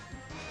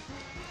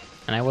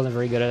 and I wasn't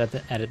very good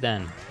at it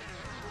then.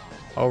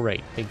 Oh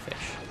right, big fish.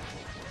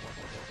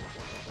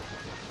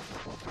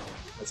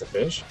 That's a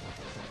fish?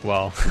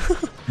 Well,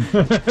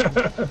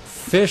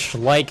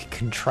 fish-like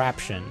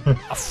contraption.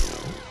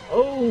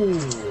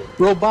 Oh!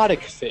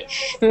 Robotic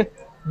fish.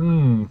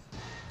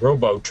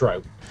 Robo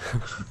trout.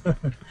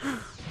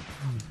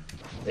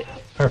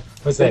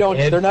 What's They that? don't.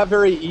 Ed? They're not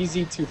very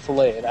easy to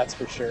fillet. That's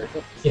for sure.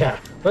 Yeah.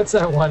 What's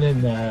that one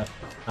in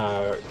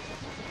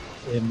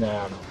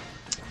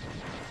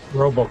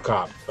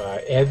RoboCop?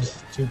 Ed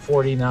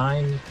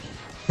 249.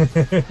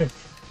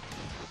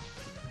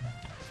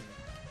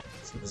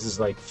 So this is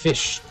like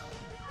fish.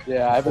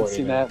 Yeah, I haven't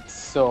seen that in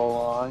so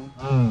long.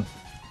 Mm.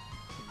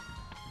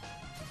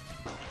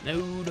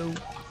 No.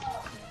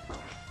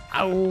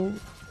 Ow.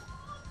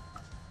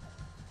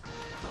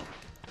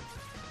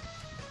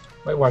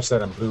 Might watch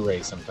that on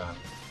Blu-ray sometime.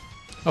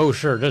 Oh,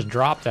 sure. Just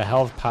drop the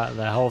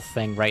health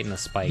thing right in the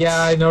spikes.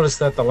 Yeah, I noticed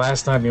that the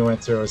last time you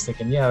went through. I was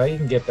thinking, yeah, you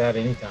can get that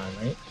anytime,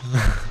 right?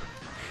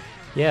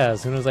 Yeah,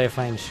 as soon as I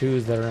find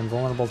shoes that are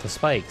invulnerable to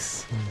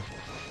spikes.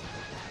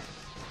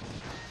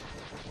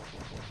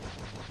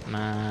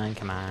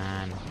 Come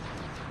on.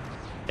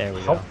 There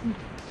we go.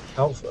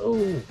 Health.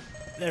 Oh,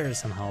 There's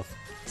some health.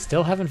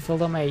 Still haven't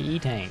filled up my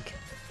E-tank.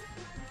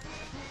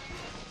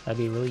 That'd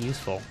be really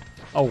useful.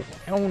 Oh,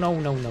 no.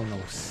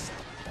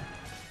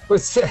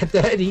 what's that? Did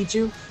that eat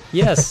you?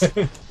 Yes.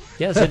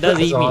 Yes, it does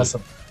eat me.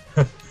 Awesome.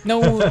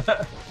 No.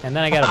 And then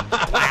I gotta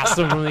blast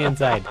him from the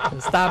inside.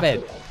 Stop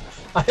it.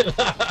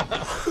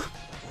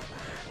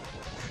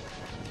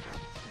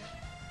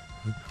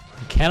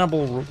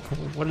 Cannibal,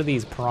 what are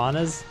these,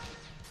 piranhas?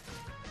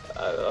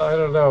 I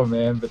don't know,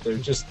 man, but they're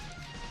just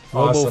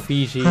Robo awesome.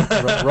 fish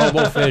eats,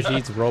 robo fish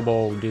eats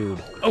robo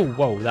dude. Oh,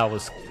 whoa, that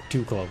was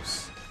too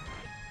close.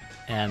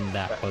 And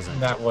that wasn't.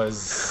 That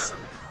was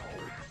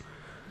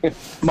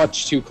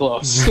Much too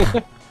close.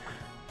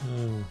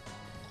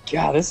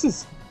 God, this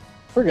is.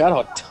 I forgot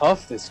how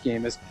tough this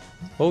game is.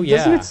 Oh yeah.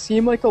 Doesn't it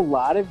seem like a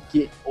lot of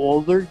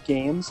older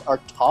games are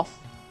tough?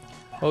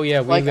 Oh yeah,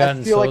 we've Like I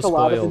gotten feel so like a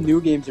lot of the spoiled.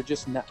 new games are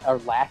just are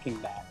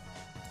lacking that.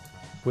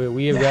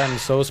 We have gotten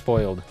so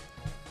spoiled.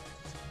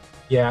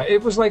 Yeah,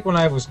 it was like when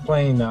I was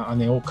playing on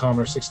the old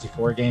Commodore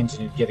 64 games,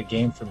 and you'd get a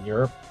game from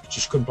Europe, you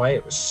just couldn't play it.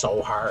 It was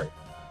so hard.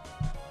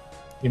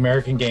 The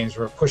American games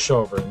were a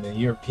pushover, and the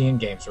European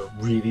games were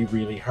really,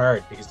 really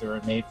hard because they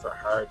were made for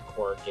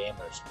hardcore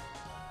gamers.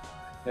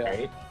 Yeah.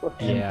 Right?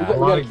 Yeah. We a got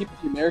lot to of- keep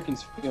the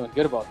Americans feeling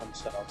good about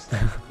themselves.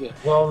 Yeah.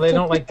 Well, they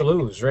don't like to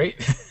lose, right?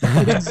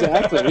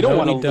 Exactly. We don't No,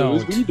 want to we don't.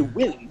 lose. We need to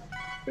win.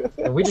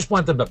 We just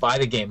want them to buy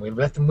the game. We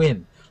let them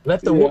win.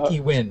 Let the Yeah.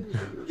 Wookiee win.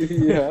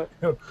 Yeah.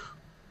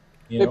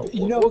 You know,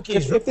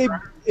 Wookiees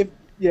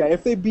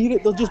if they beat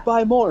it, they'll just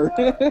buy more.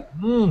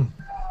 Mm.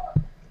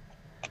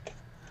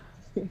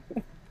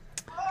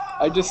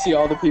 I just see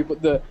all the people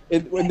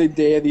when the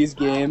day of these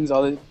games,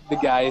 all the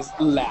guys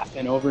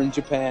laughing over in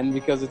Japan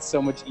because it's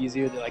so much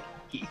easier. They're like,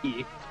 hee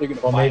hee. They're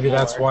gonna. Well, buy maybe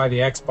that's more. why the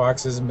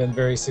Xbox hasn't been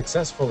very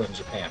successful in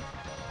Japan.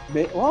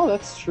 Well,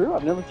 that's true.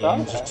 I've never thought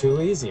of Games are that.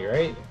 too easy,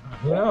 right?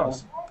 Who Yeah.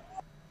 knows?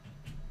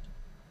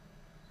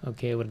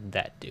 Okay, what did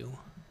that do?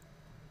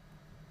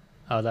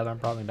 Oh,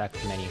 that brought me back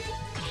to the menu.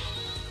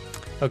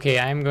 Okay,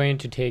 I'm going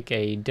to take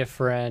a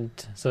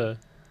different so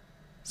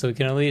we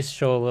can at least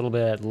show a little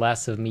bit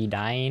less of me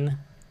dying.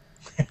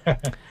 I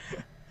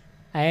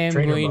am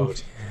Trainer going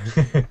mode.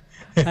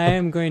 I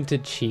am going to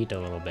cheat a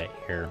little bit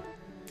here.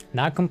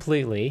 Not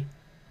completely.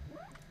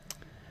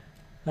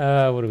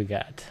 What do we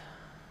got?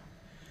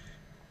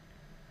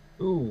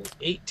 Ooh,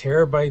 8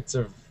 terabytes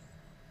of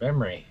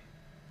memory.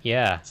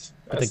 Yeah,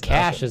 but the That's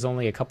cache nothing. is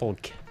only a couple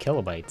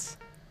kilobytes.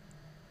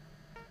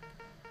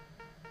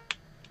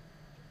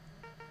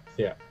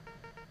 Yeah,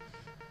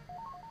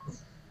 What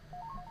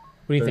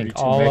do you 32 think?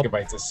 All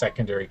megabytes of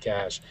secondary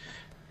cache.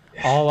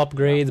 all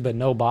upgrades but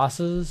no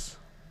bosses?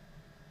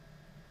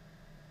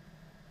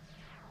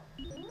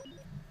 You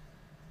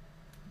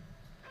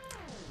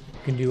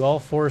can do all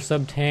 4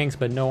 sub-tanks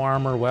but no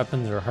armor,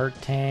 weapons, or heart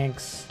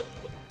tanks.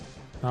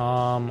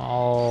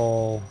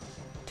 All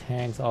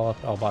tanks,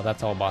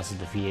 that's all bosses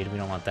defeated. We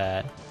don't want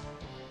that.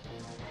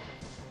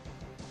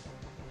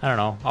 I don't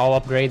know. All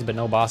upgrades but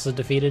no bosses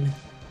defeated?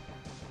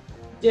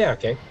 Yeah,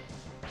 okay.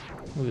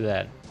 Look at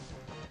that.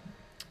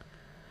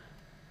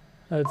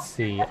 Let's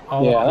see.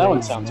 All Yeah, that one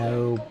upgrades, sounds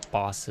no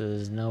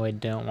bosses. No, I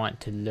don't want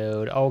to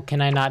load. Oh,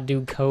 can I not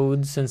do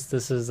codes since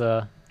this is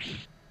a...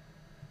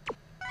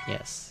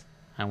 Yes.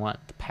 I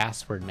want the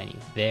password menu.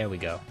 There we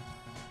go.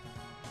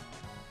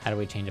 How do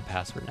we change a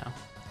password now?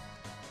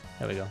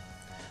 There we go.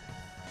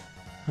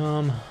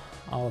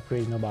 All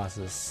upgrades, no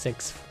bosses.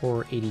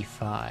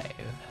 6485.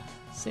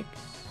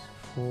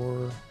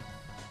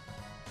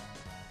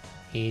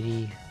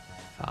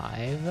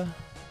 6485.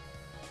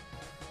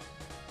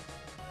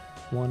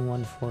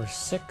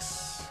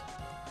 1146.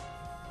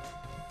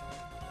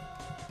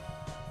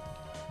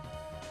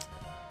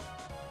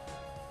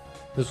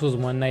 This was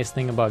one nice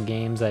thing about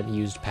games that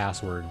used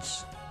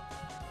passwords.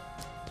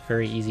 It's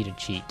very easy to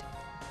cheat.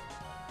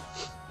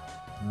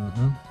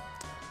 Mm-hmm.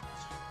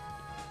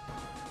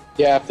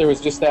 Yeah, if there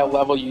was just that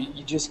level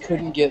you just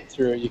couldn't get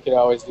through, you could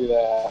always do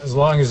that. As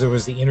long as it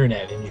was the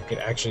internet and you could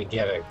actually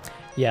get it.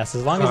 Yes,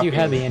 as long as you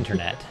had the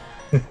internet.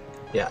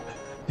 Yeah.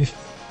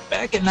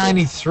 Back in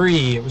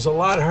 '93, it was a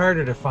lot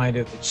harder to find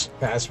out the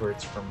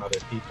passwords from other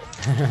people.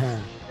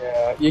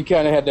 Yeah, you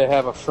kind of had to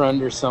have a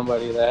friend or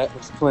somebody that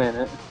was playing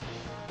it.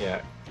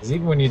 Yeah, because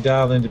even when you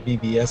dialed into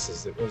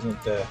BBSs, it wasn't.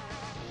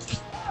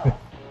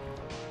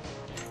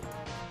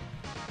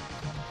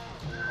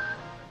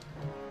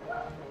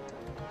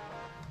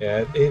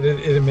 Yeah,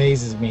 it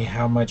amazes me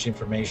how much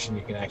information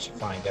you can actually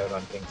find out on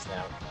things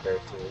now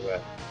compared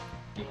to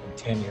even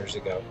 10 years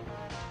ago.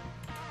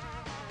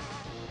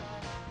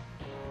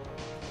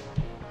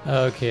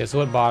 Okay, so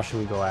what boss should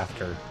we go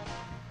after?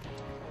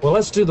 Well,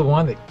 let's do the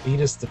one that beat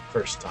us the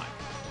first time.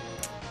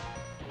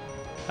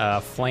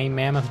 Flame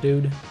Mammoth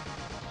dude?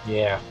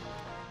 Yeah.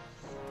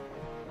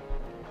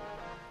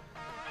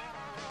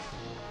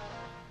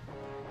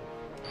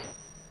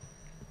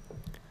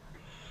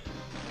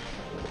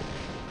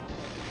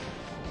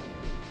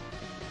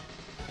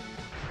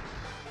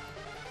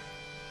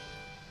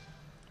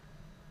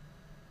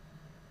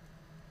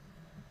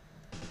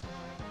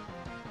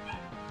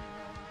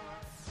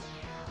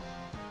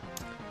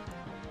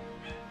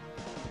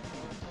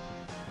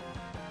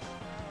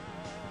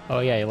 Oh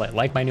yeah, you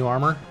like my new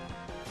armor?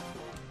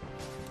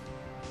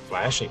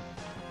 Flashy.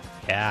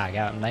 Yeah, I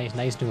got a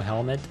nice new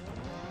helmet.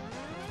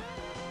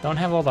 Don't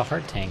have all the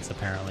heart tanks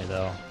apparently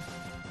though.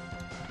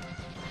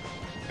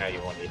 Now you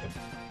won't need them.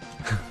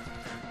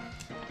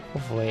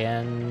 Hopefully,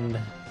 and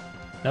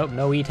nope,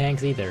 no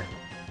E-tanks either.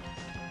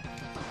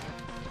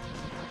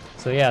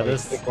 So yeah, Well,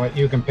 this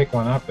you can pick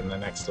one up in the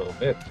next little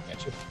bit,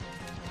 can't you?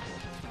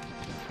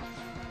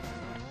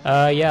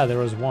 yeah, there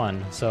was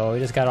one. So we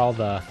just got all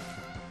the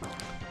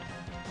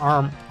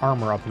armor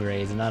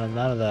upgrades and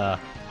none of the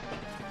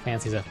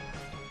fancy stuff.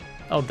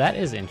 Oh, that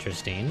is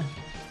interesting.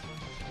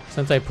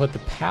 Since I put the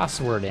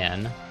password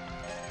in,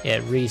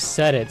 it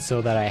reset it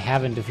so that I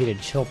haven't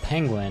defeated Chill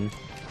Penguin,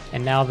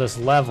 and now this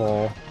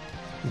level,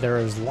 there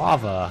is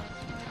lava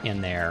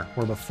in there,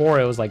 where before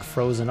it was like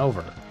frozen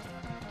over.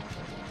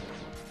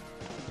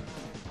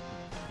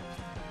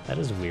 That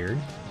is weird.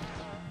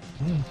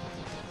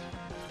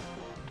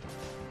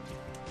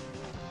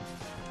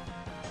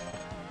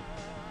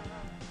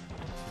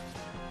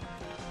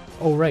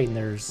 Oh, right, and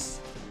there's...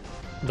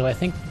 Though I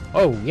think...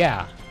 Oh,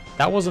 yeah.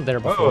 That wasn't there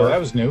before. Oh, that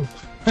was new.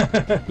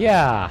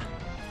 Yeah.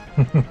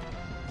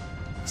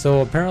 So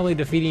apparently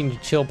defeating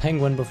Chill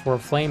Penguin before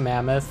Flame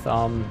Mammoth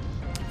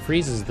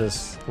freezes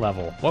this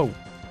level. Whoa.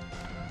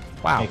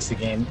 Wow. Makes the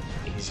game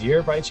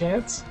easier by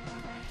chance?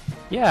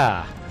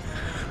 Yeah.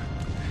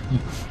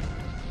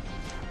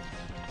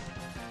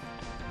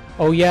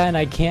 Oh yeah, and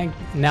I can't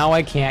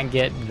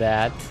get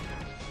that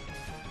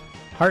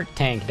heart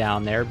tank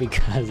down there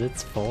because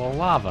it's full of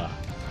lava.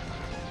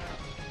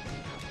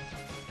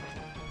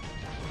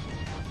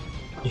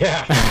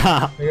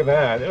 Yeah. Look at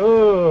that.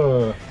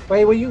 Oh.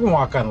 Wait, well, you can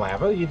walk on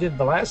lava. You did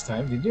the last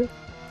time, did you?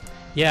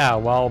 Yeah,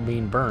 while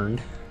being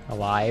burned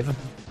alive.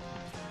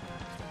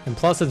 And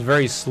plus it's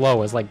very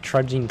slow. It's like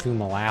trudging through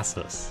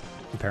molasses,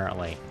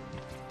 apparently.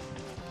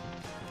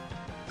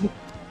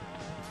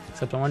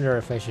 Except I wonder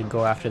if I should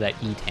go after that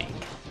E-tank.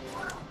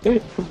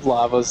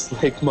 Lava's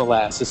like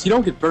molasses. You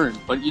don't get burned,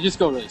 but you just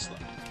go really slow.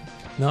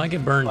 No, I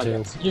get burned Oh, too.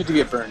 yes. You do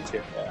get burned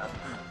too, yeah.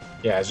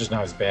 Yeah, it's just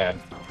not as bad.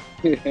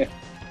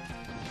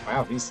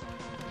 Wow, these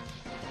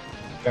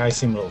guys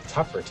seem a little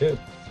tougher, too.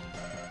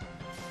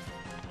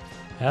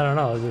 I don't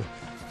know.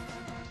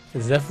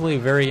 It's definitely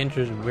very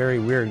interesting, very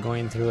weird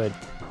going through it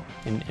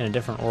in a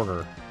different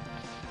order.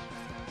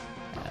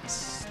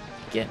 Let's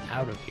get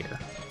out of here.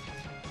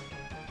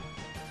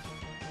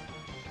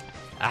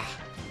 Ah,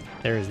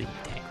 there's the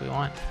E-tank we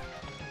want.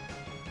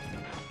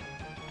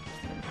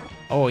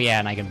 Oh yeah,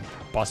 and I can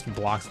bust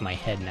blocks with my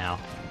head now.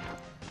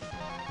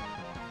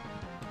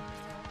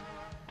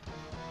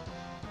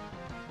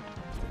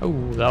 Oh,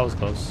 that was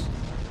close.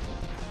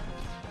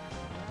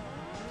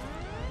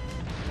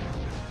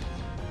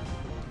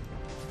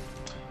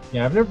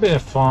 Yeah, I've never been a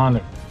fan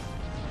of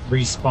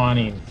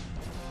respawning.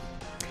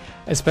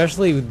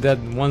 Especially the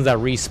ones that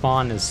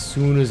respawn as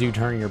soon as you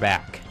turn your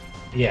back.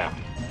 Yeah.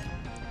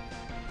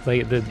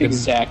 Like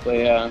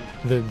Exactly, yeah.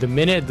 The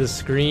minute the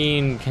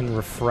screen can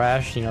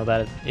refresh, you know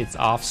that it's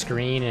off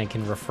screen and it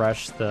can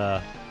refresh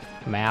the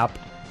map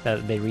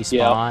that they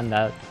respawn.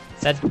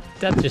 Yep.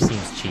 That just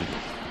seems cheap.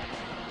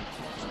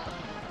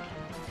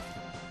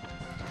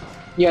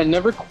 Yeah, I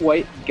never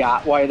quite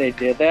got why they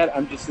did that.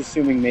 I'm just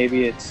assuming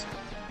maybe it's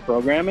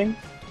programming,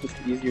 just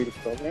easier to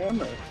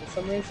program, or for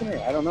some reason, or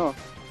I don't know.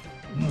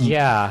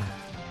 Yeah,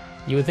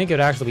 you would think it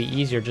would actually be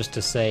easier just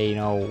to say, you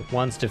know,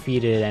 once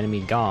defeated,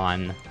 enemy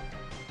gone.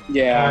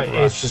 Yeah,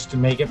 it's just to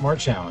make it more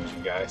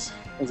challenging, guys.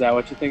 Is that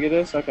what you think it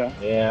is? Okay.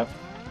 Yeah.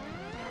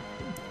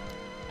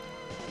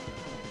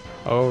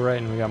 Oh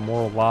right, and we got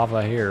more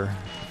lava here.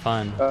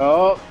 Fun.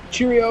 Oh,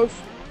 Cheerios!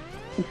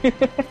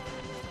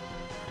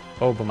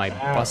 Oh, but my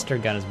Buster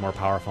gun is more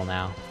powerful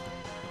now.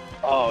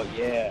 Oh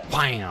yeah.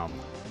 Bam!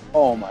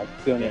 Oh my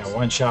goodness. Yeah,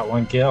 one shot,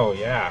 one kill,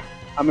 yeah.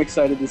 I'm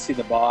excited to see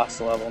the boss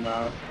level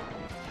now.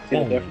 See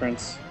the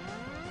difference.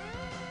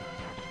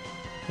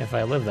 If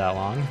I live that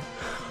long.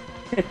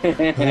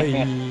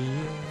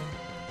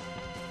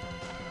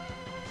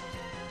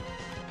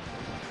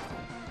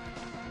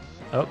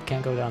 Oh,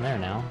 can't go down there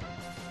now.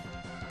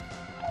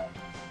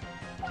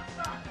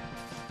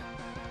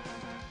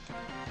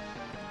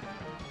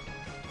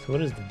 So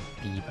what is the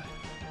B button?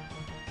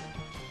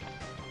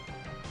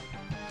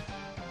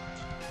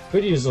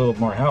 Could use a little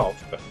more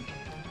health, but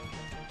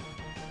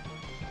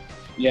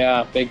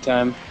Yeah, big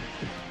time.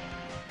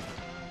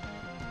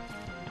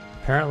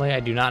 Apparently I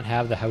do not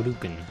have the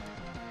Hadouken.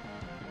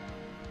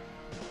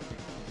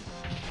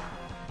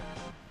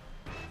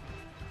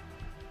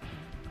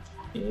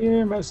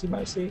 here, mousey,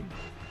 mousey.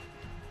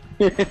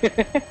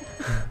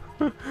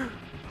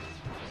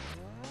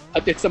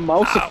 It's a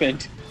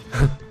mouse-a-fint.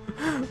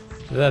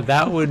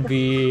 That would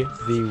be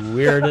the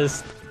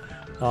weirdest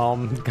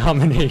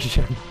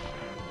combination.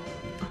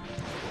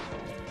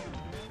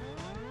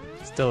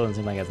 Still doesn't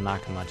seem like it's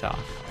knocking much off.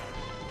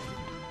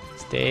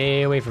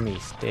 Stay away from me.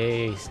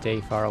 Stay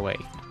far away.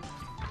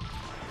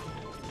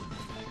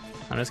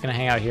 I'm just gonna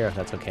hang out here if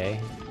that's okay.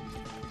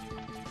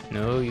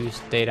 No, you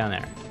stay down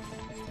there.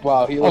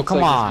 Wow, he looks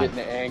come like on. he's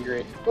getting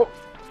angry. Oh,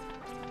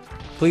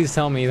 Please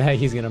tell me that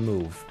he's gonna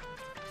move.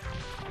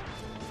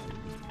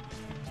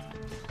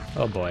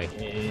 Oh boy.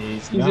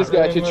 He's he not just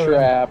got you really moving.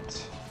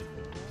 trapped.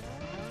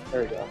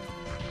 There we go.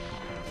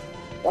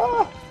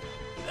 Ah!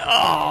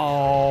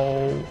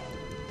 Oh.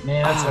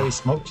 Man, that's how he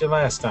smoked you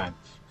last time.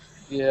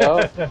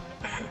 Yeah,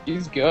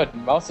 he's good.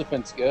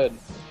 Mouse-a-fint's good.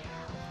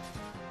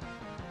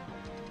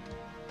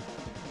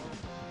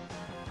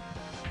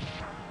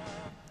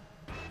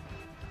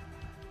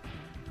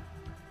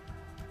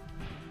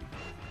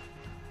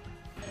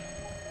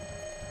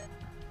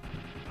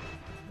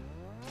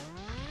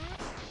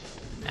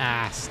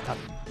 Ah, stop.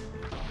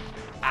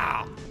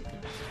 Ow.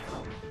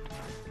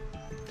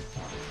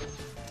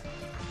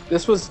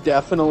 This was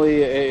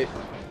definitely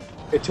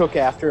it took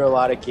after a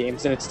lot of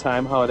games in its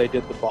time how they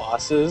did the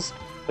bosses.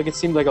 Like it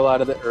seemed like a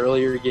lot of the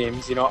earlier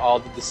games, you know, all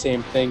did the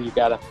same thing. You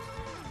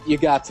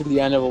got to the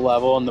end of a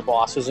level and the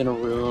boss was in a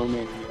room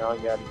and you know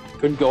you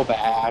couldn't go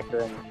back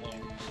or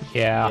anything.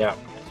 Yeah. Yeah.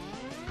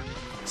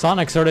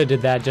 Sonic sort of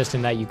did that just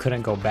in that you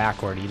couldn't go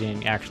backward. You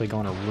didn't actually go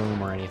in a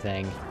room or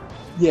anything.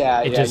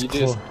 Yeah, It yeah, just, you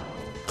just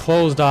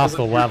closed off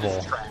the you're level.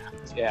 just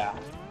trapped. Yeah.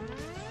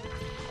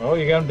 Well,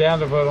 you got him down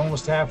to about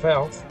almost half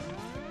health.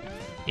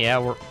 Yeah,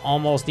 we're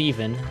almost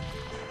even.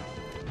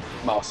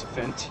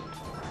 Mouse-a-fint.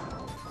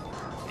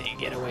 Hey,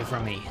 get away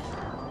from me.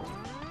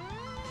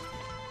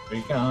 Here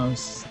he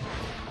comes.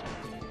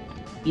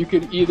 You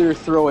could either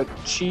throw it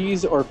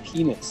cheese or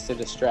peanuts to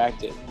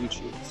distract it. You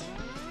choose.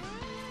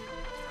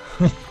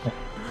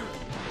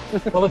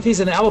 Well, if he's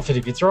an elephant,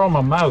 if you throw him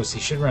a mouse, he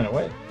should run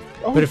away.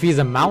 But if he's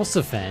a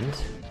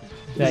mouse-a-fint,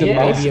 then a he may be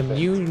mouse-a-fint.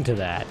 immune to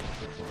that.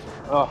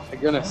 Oh my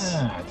goodness.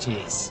 Ah,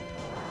 jeez.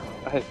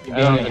 I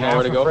only don't even know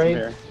where to half go afraid.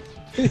 from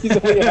here. He's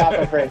only half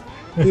afraid.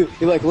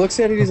 He like looks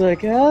at it, he's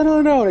like, I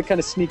don't know. And it kind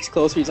of sneaks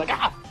closer. He's like,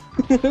 ah!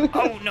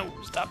 Oh no,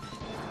 stop.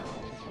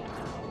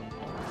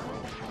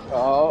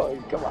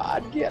 Oh, come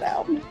on, get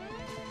out.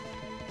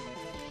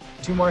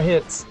 2 more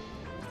hits.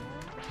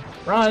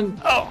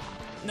 Run! Oh,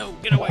 no,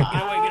 get away,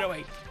 get away, get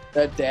away.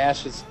 That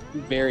dash is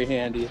very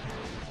handy.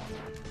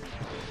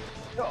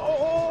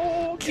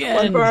 Oh,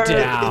 Get bird.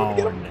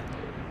 down.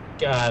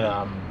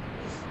 Got him.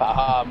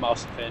 Haha,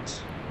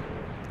 mouse-a-fint.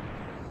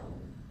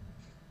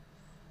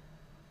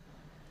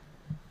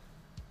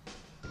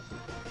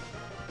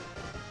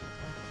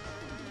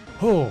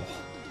 Oh.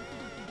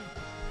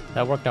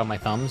 That worked out my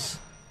thumbs.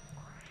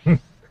 Do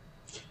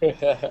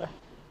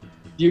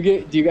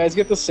you guys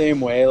get the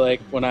same way?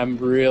 Like when I'm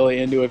really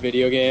into a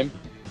video game,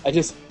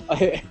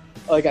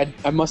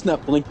 I must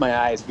not blink my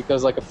eyes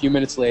because like a few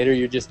minutes later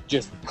you just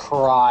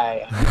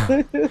cry.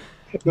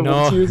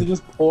 No. Tears are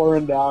just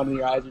pouring down and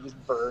your eyes are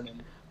just burning.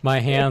 My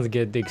hands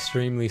get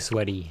extremely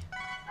sweaty.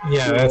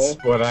 Yeah, that's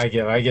what I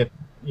get. I get,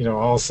 you know,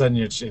 all of a sudden,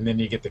 and then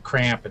you get the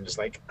cramp and just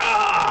like,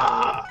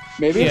 ah!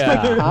 Maybe it's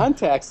Yeah. my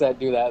contacts that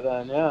do that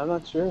then. Yeah, I'm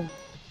not sure. Well,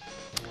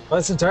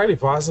 that's entirely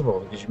possible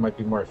because you might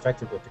be more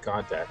effective with the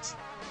contacts.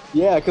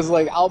 Yeah, because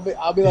like I'll be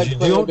like You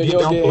playing a don't, you video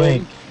don't game.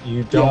 blink.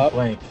 You don't Yup.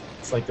 blink.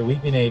 It's like the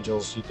Weeping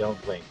Angels. You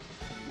don't blink.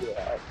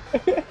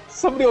 Yeah.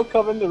 Somebody will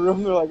come in the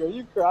room. They're like, "Are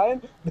you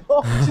crying?"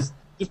 No, just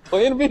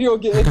playing a video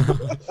game.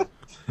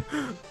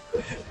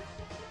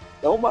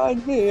 Don't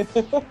mind me.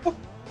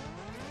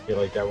 You're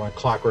like that one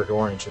Clockwork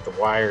Orange with the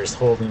wires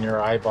holding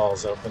your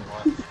eyeballs open.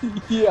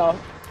 Yeah.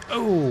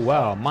 Oh,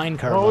 wow,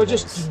 minecart Oh, levels.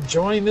 just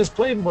enjoying this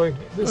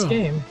this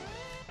game.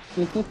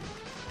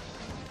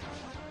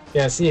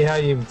 Yeah, see how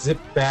you zip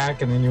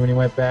back and then when you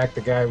went back,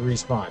 the guy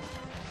respawned.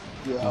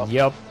 Yeah.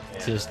 Yep. Yeah,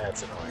 Just,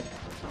 that's annoying.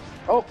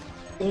 Oh,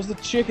 there's the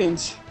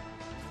chickens.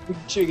 Big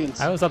chickens.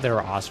 I always thought they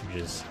were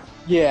ostriches.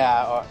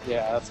 Yeah,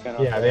 yeah, that's kind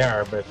of. Yeah, they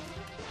are, but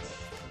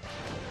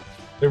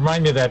they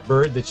remind me of that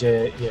bird that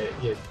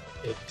you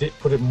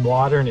put it in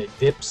water and it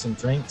dips and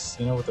drinks.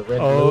 You know, with the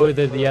red. Oh, fluid.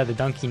 the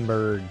dunking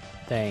bird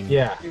thing.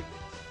 Yeah.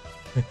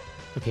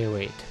 Okay,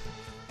 wait.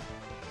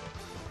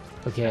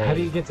 Okay. How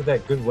do you get to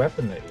that good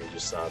weapon that you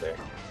just saw there?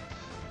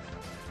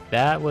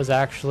 That was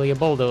actually a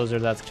bulldozer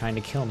that's trying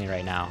to kill me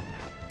right now.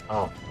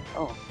 Oh,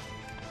 Oh.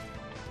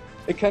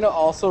 It kind of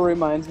also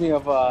reminds me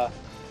of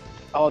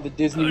the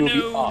Disney Oh, movie.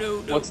 no,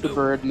 no, What's the no.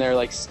 bird in there?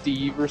 Like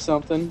Steve or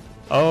something.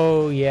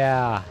 Oh,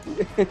 yeah.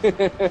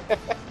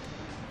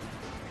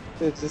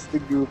 It's just the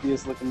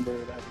goofiest looking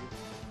bird ever.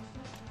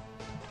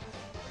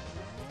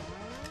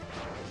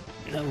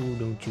 No,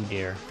 don't you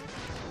dare.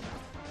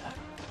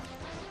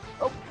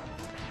 Oh.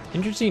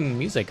 Interesting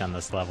music on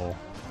this level.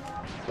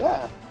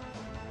 Yeah.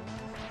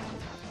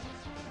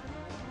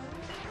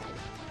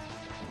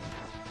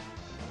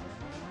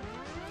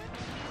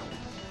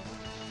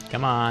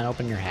 Come on,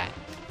 open your hat.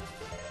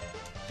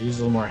 Use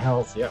a little more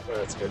health. Yep,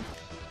 that's good.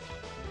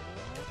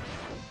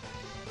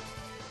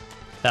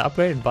 The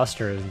upgraded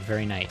Buster is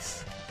very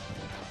nice.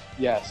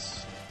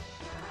 Yes.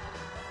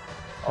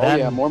 Oh Then-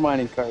 yeah, more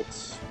mining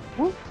carts.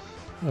 Woo.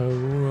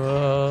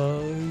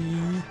 Oh.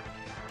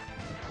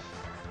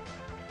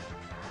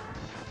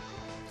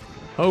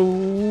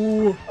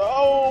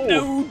 Oh!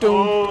 No, don't.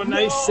 Oh,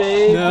 nice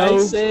save. No.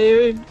 Nice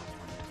save.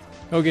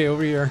 Okay,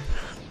 over here.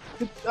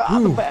 Ah,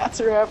 the bats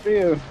are after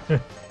you.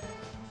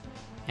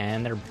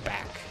 And they're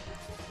back.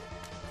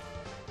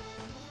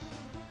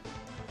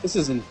 This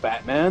isn't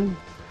Batman.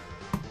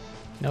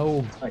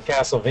 No. Not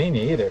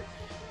Castlevania either.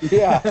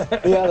 Yeah,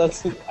 yeah.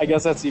 That's. I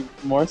guess that's even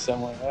more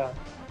similar. Yeah.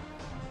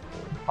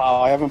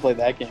 Wow, I haven't played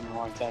that game in a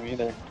long time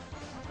either.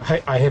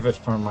 I have it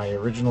from my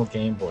original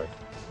Game Boy.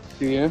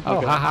 Do you? Oh,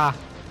 Okay. haha.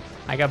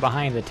 I got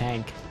behind the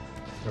tank.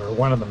 Or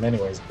one of them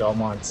anyways.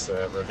 Belmont's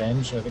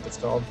Revenge, I think it's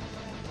called.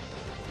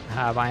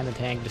 Behind the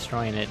tank,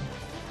 destroying it.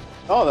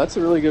 Oh, that's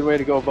a really good way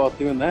to go about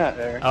doing that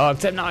there. Oh,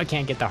 except now I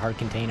can't get the heart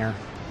container.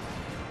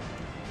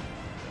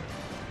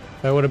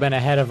 If I would have been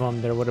ahead of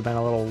him, there would have been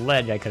a little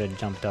ledge I could have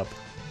jumped up.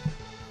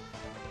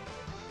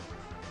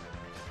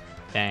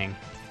 Dang.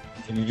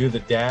 Can you do the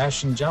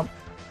dash and jump?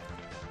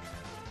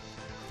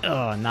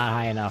 Oh, not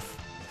high enough.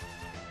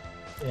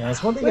 Yeah,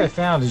 that's one thing I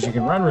found is you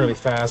can run really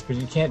fast, but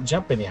you can't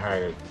jump any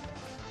higher.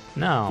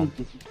 No.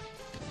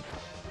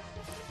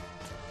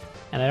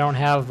 And I don't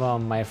have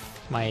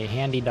my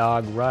handy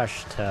dog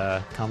Rush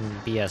to come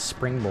be a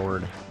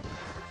springboard.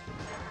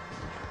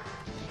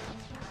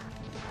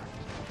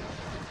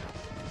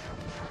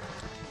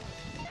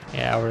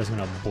 Yeah, we're just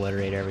gonna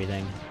obliterate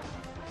everything.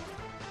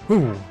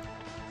 Ooh,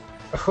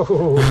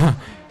 Oh,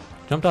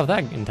 jumped off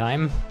that in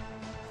time.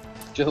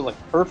 Just like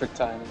perfect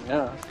timing.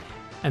 Yeah.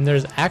 And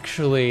there's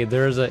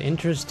an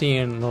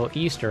interesting little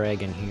Easter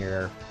egg in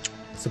here.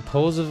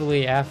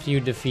 Supposedly, after you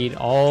defeat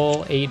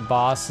all 8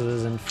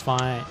 bosses and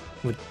find,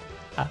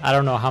 I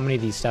don't know how many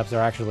of these steps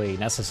are actually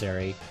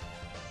necessary,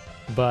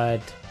 but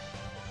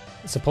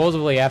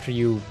supposedly after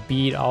you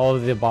beat all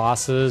of the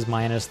bosses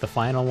minus the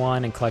final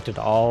one and collected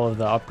all of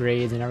the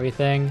upgrades and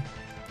everything,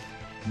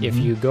 if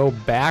you go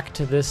back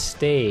to this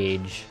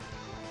stage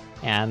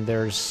and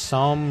there's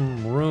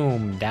some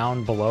room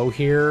down below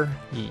here,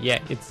 yeah,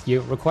 it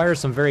requires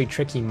some very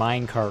tricky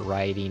minecart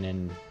riding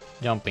and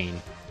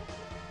jumping.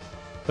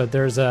 But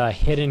there's a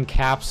hidden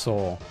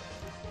capsule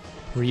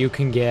where you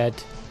can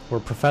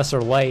where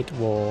Professor Light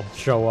will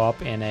show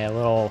up in a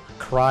little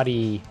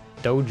karate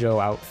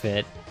dojo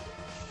outfit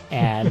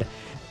and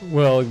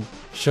will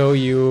show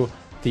you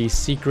the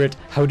secret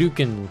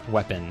Hadouken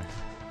weapon.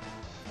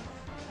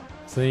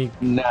 So he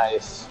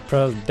Nice.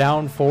 press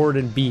down, forward,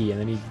 and B,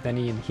 and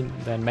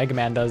then Mega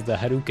Man does the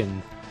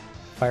Hadouken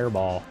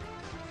fireball.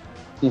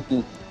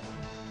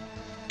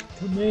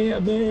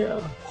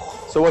 Kamehameha.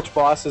 So which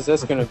boss is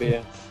this gonna be?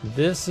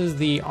 This is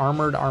the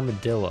armored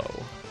armadillo.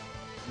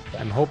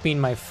 I'm hoping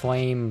my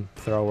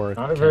flamethrower.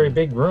 Not a very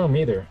big room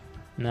either.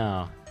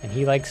 No, and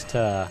he likes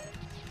to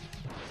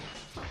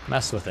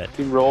mess with it.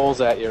 He rolls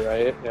at you,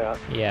 right? Yeah.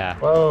 Yeah.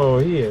 Whoa,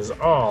 he is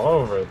all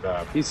over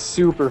the. He's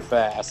super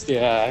fast.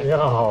 Yeah.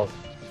 Yo.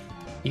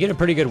 You get a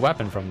pretty good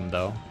weapon from him,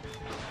 though.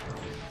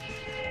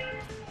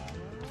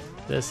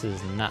 This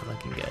is not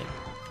looking good.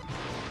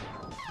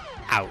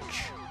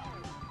 Ouch.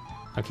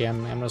 Okay,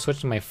 I'm gonna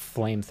switch to my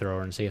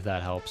flamethrower and see if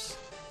that helps.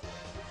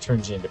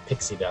 Turns you into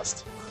pixie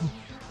dust.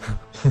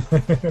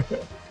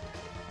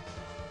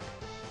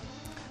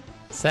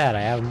 Sad,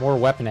 I have more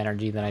weapon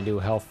energy than I do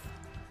health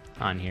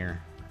on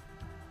here.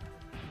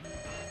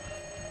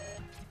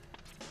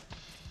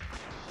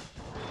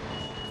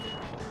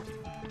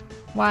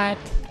 What?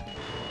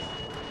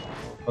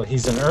 Well,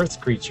 he's an earth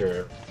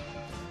creature.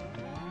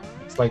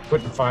 It's like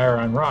putting fire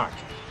on rock.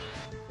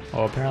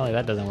 Oh, apparently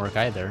that doesn't work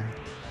either.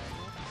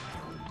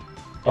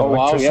 Oh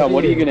wow. Yeah.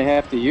 What are you Electricity? gonna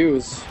have to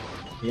use?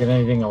 You get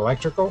anything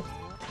electrical?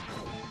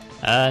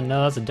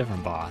 No, that's a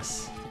different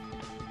boss.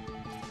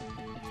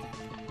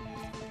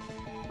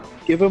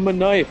 Give him a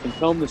knife and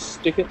tell him to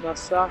stick it in that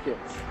socket.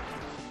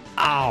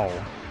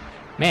 Ow!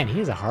 Man,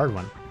 he's a hard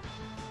one.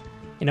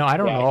 You know, I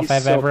don't Yeah, know if he's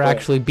I've so ever quick.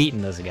 actually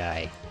beaten this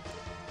guy.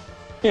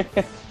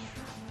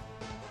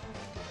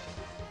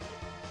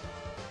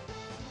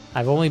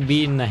 I've only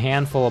beaten a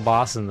handful of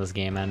bosses in this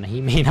game, and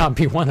he may not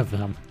be one of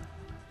them.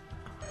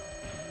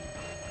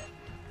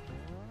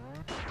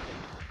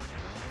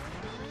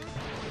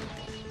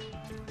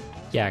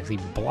 Yeah, 'cause he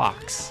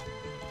blocks.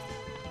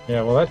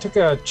 Yeah, well, that took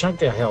a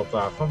chunk of health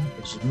off him,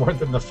 which is more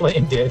than the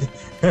flame did.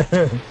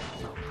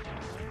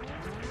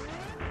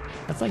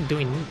 That's like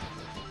doing...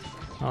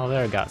 Oh,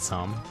 there I got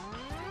some.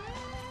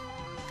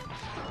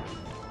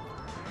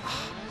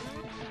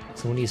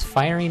 So when he's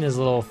firing his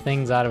little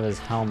things out of his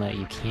helmet,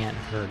 you can't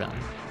hurt him.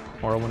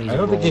 Or when he's I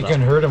don't think you rolled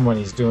can up. hurt him when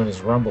he's doing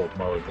his rumble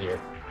mode here.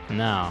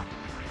 No.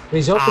 But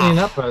he's opening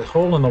up a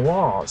hole in the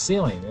wall,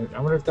 ceiling. I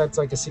wonder if that's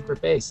like a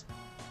secret base.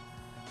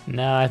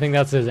 No, I think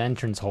that's his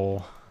entrance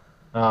hole.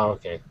 Oh,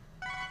 okay.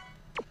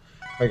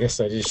 I guess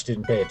I just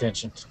didn't pay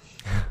attention.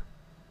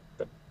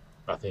 But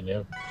nothing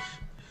new.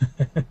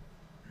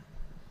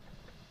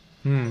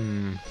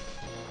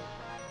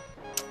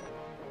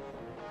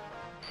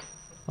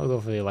 I'll go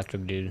for the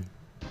electric dude.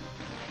 I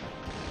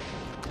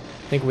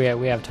think we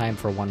have time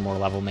for one more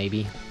level,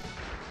 maybe.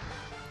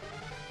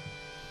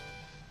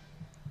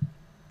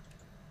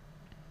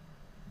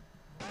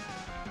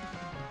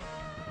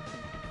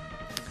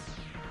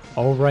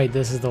 Oh right,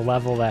 this is the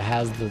level that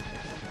has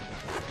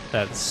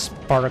that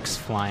sparks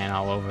flying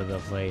all over the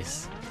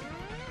place.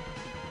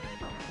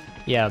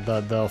 Yeah,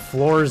 the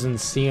floors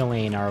and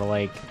ceiling are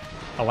like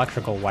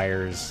electrical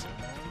wires.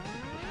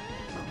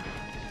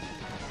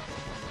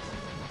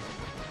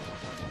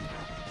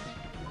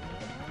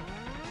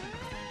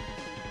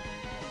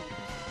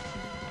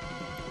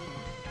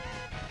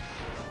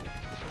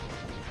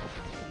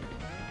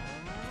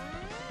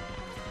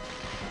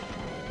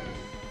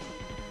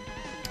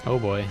 Oh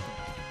boy.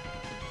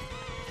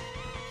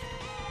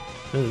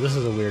 This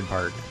is a weird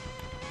part.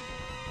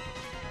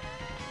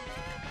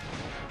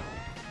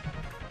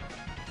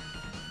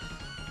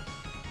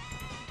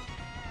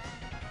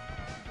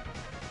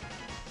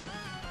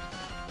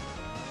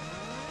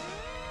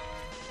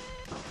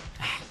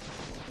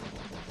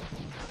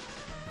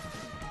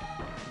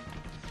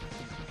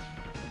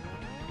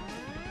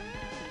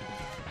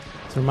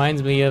 This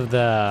reminds me of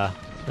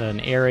an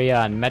area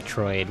on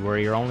Metroid where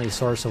your only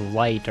source of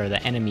light are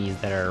the enemies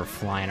that are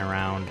flying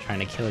around trying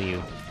to kill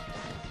you.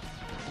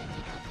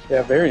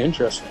 Yeah, very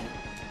interesting.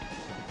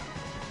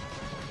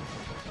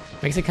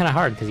 Makes it kind of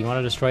hard because you want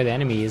to destroy the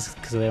enemies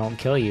because they don't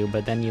kill you,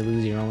 but then you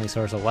lose your only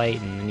source of light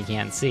and then you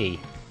can't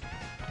see.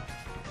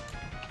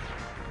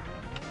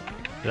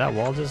 Did that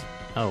wall just...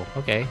 Oh,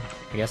 okay.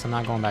 I guess I'm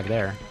not going back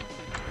there.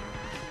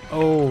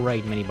 Oh,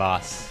 right, mini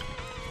boss.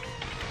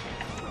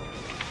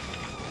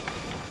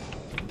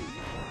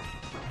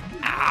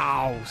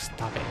 Ow!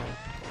 Stop it.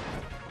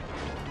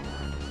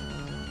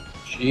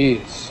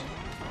 Jeez.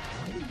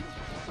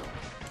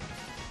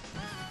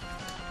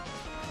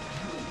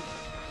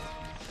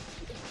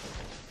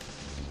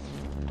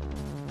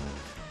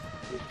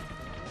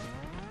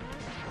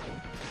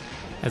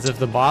 As if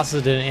the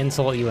bosses didn't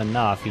insult you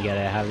enough, you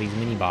gotta have these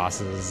mini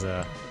bosses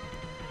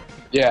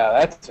Yeah,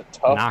 that's a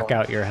tough knock one.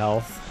 out your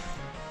health.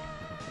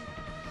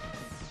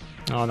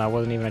 Oh, that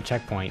wasn't even a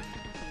checkpoint.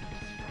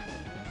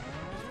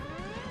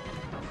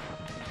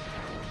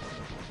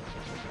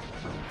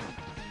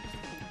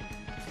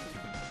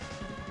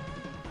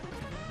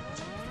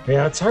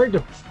 Yeah, it's hard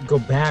to go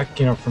back,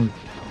 from,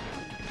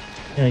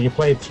 you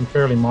played some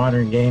fairly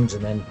modern games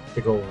and then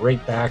to go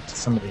right back to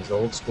some of these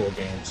old school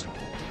games,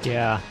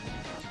 Yeah.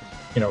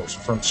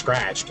 From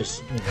scratch,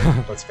 because,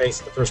 let's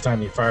face it, the first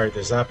time you fired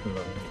this up and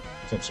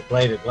since you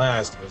played it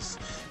last was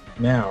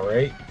now,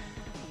 right?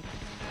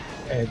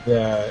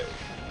 And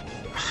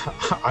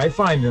I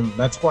find them,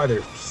 that's why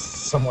they're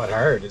somewhat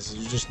hard, is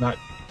you're just not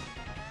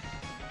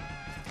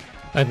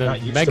The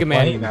used Mega to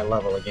playing Man, that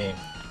level of game.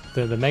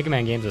 the Mega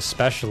Man games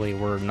especially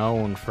were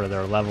known for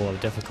their level of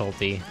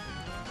difficulty.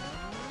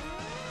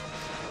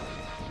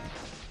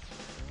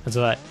 And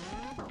so I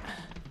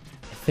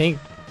think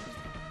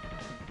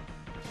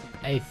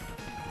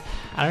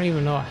I don't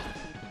even know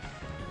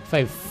if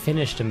I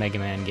finished a Mega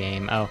Man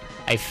game. Oh,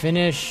 I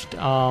finished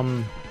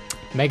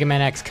Mega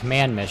Man X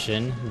Command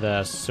Mission,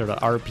 the sort of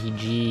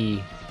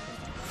RPG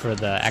for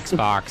the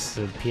Xbox,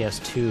 the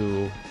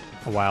PS2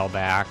 a while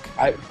back.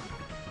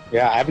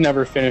 I've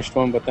never finished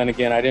one, but then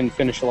again, I didn't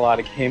finish a lot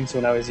of games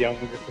when I was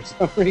younger for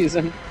some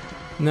reason.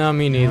 No,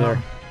 me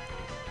neither.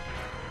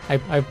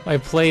 I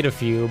played a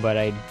few, but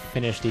I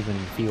finished even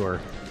fewer.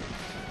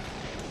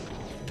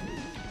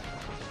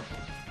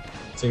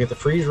 So you get the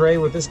freeze ray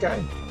with this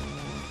guy?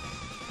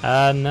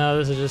 No,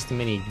 this is just a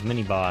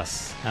mini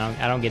boss.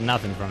 I don't get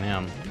nothing from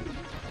him.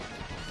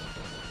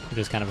 Which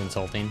is kind of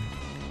insulting.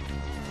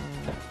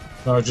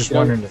 No, I was just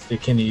wondering if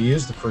can you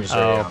use the freeze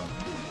ray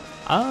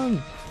on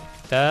him?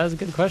 That's a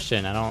good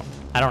question. I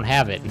don't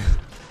have it.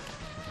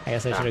 I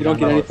guess I should have. You don't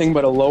get anything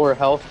but a lower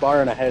health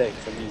bar and a headache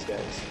from these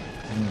guys.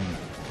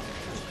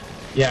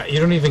 Yeah, you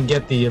don't even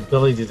get the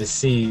ability to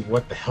see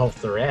what the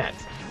health they're at.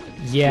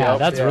 Yeah, Yep,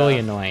 that's yeah. really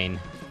annoying.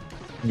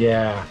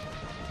 Yeah.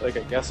 Like,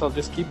 I guess I'll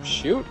just keep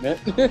shooting it.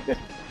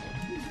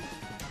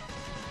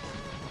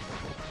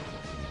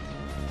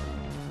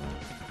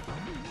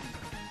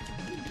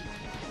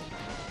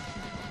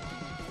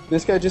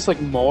 This guy just like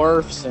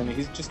morphs and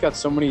he's just got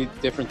so many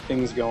different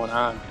things going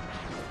on.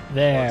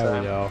 There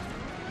we go.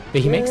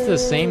 But he makes the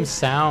same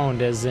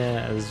sound as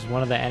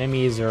one of the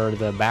enemies or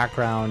the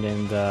background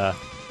in the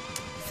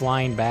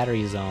flying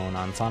battery zone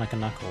on Sonic and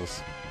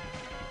Knuckles.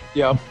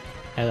 Yep.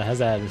 And it has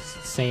that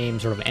same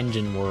sort of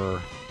engine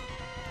whir.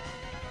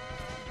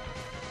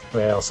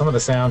 Well, some of the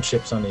sound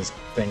chips on these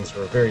things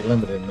were very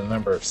limited in the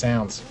number of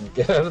sounds you can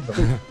get out of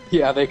them.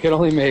 Yeah, they could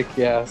only make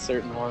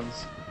certain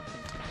ones.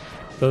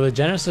 Though the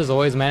Genesis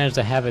always managed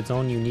to have its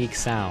own unique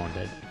sound.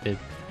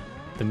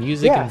 The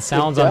music Yeah, and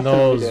sounds it on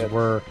those definitely did.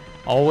 were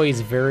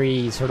always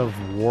very sort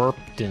of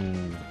warped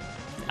and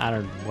I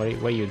don't know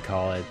what you'd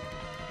call it.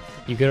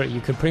 You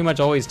could pretty much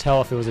always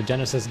tell if it was a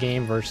Genesis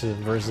game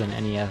versus an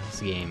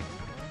NES game,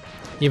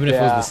 even if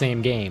it was Yeah. the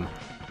same game.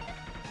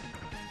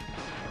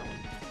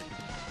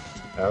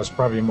 That was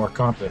probably a more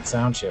competent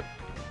sound chip.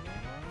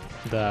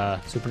 The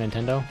Super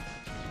Nintendo.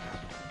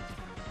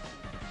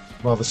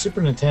 Well, the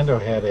Super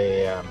Nintendo had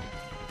a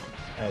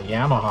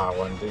Yamaha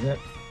one, didn't it?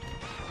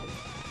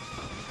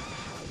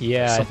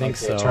 Yeah, I Something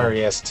think like so. the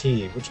Atari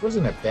ST, which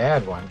wasn't a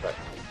bad one, but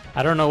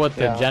I don't know what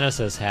the Yeah.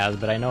 Genesis has,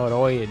 but I know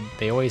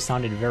they always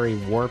sounded very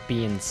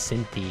warpy and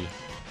synthy.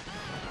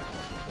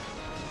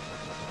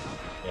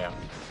 yeah.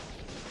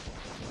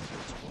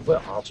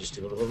 Well, I'll just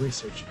do a little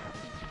research.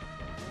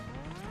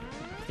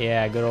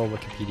 Yeah, good old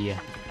Wikipedia.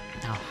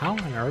 Now, how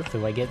on earth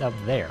do I get up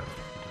there?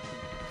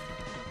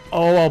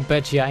 Oh, I'll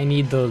bet you I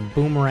need the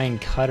boomerang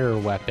cutter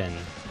weapon.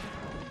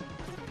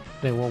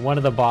 Well, one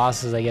of the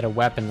bosses, I get a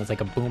weapon that's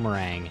like a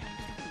boomerang.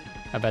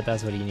 I bet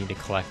that's what you need to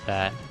collect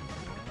that.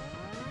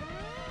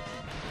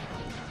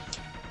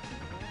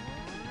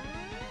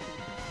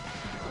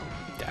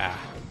 Ah.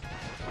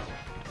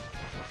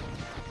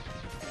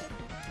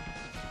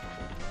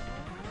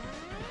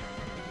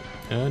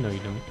 Oh, no, you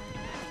don't.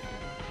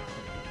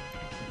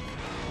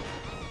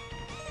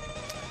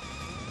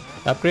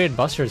 The upgraded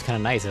Buster is kind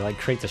of nice. It like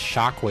creates a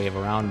shockwave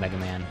around Mega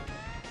Man.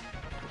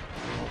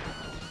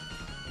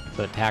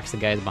 So it attacks the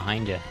guys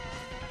behind you.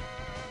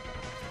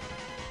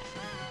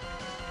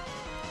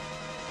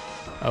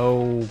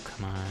 Oh,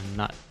 come on.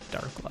 Not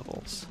dark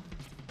levels.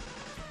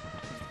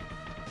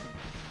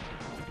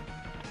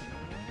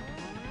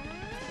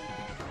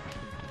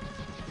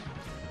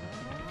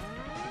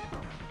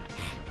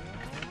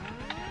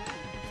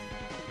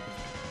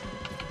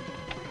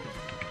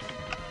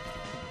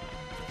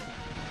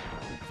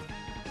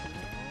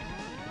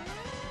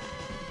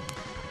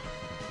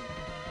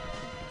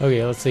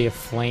 Okay, let's see if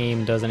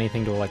flame does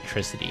anything to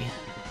electricity.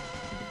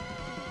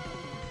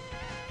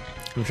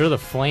 I'm sure the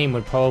flame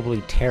would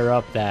probably tear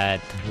up that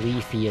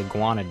leafy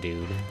iguana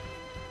dude.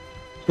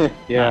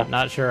 Yeah.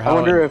 Not sure I how.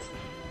 wonder if.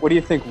 What do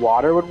you think?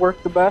 Water would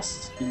work the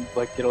best? You,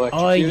 like get Oh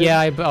electrocuted?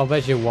 yeah, I'll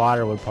bet you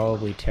water would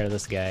probably tear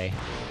this guy.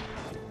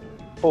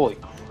 Holy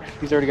crap!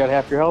 He's already got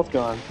half your health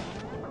gone.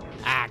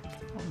 Ah,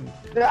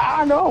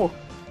 Ah no!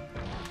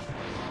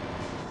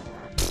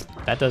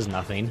 that does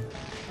nothing.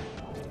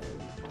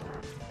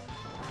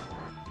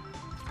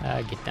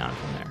 Get down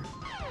from there.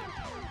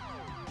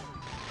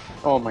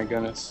 Oh my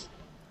goodness.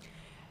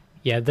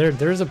 Yeah,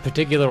 there's a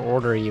particular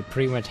order you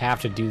pretty much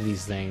have to do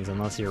these things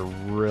unless you're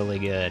really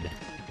good.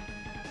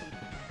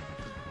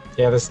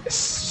 Yeah, this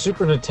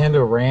Super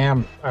Nintendo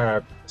RAM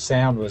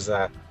sound was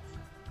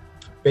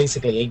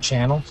basically 8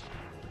 channels,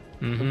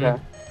 Mm-hmm.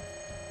 Okay.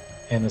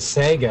 and the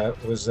Sega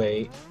was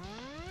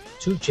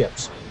 2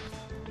 chips.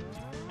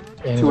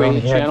 And it Two only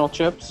had channel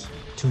chips.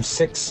 2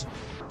 6.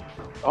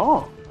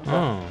 Oh.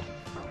 Oh.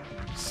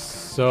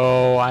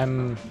 So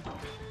I'm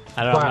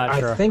But not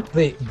sure. I think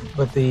the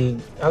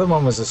other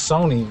one was a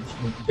Sony,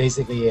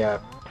 basically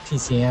a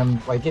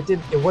PCM. Like it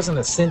wasn't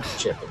a synth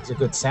chip. It was a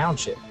good sound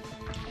chip.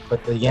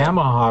 But the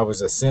Yamaha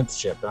was a synth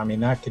chip. I mean,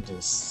 that could do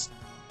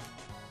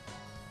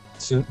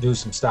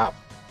some stuff.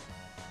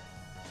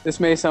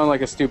 This may sound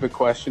like a stupid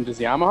question. Does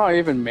Yamaha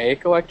even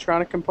make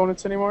electronic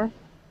components anymore?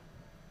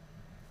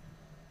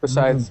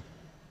 Besides,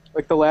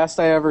 like the last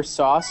I ever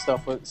saw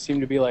stuff seemed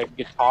to be like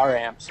guitar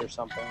amps or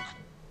something.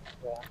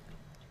 Yeah.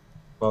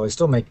 Well, they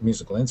still make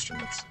musical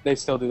instruments. They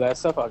still do that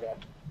stuff? Okay.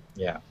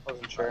 Yeah.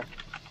 Wasn't sure.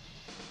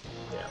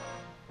 Yeah.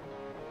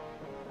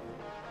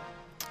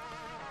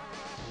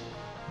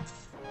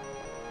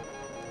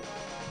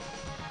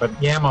 But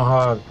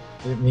Yamaha,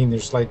 I mean,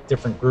 there's like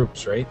different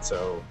groups, right?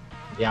 So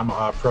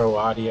Yamaha Pro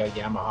Audio,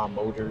 Yamaha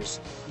Motors.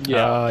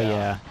 Oh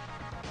yeah.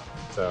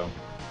 So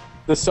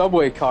The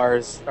subway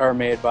cars are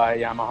made by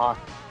Yamaha.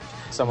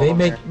 Some of they them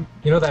make, are.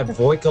 you know, that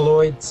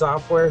Vocaloid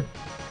software.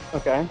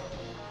 Okay.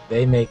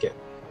 They make it.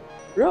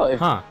 Really?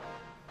 Huh.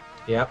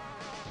 Yep.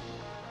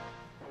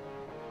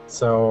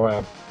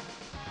 So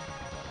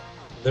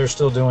they're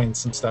still doing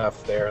some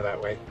stuff there that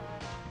way.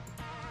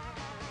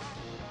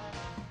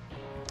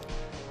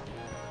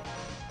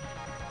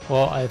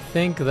 Well, I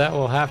think that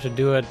will have to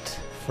do it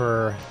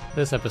for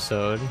this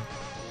episode.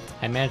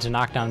 I managed to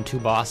knock down 2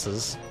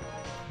 bosses.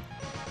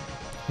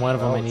 One of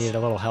them I Well, needed a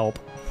little help.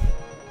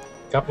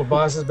 Couple of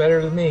bosses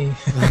better than me.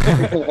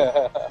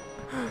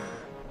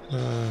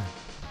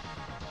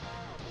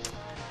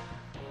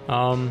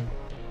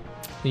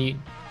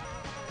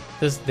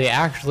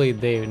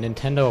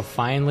 Nintendo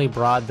finally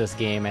brought this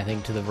game, I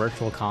think, to the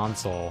Virtual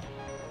Console,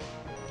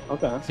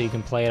 Okay. so you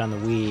can play it on the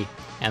Wii.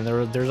 And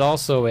there's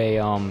also a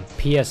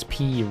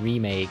PSP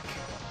remake,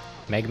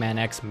 Mega Man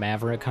X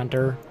Maverick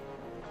Hunter,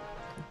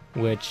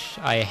 which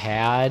I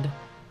had,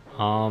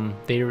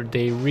 They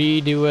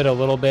redo it a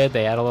little bit.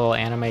 They add a little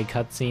anime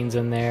cutscenes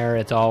in there.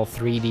 It's all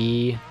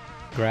 3D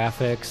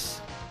graphics.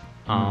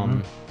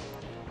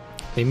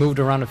 They moved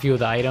around a few of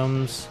the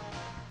items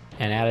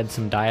and added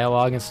some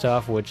dialogue and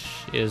stuff, which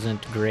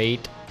isn't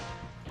great.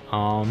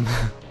 And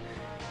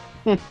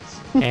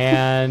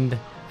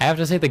I have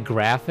to say the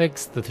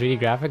graphics, the 3D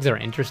graphics are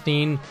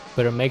interesting,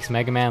 but it makes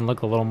Mega Man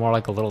look a little more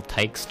like a little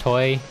Tykes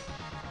toy.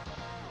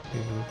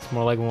 It's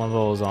more like one of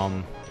those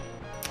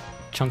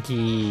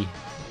chunky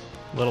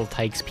little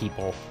Tykes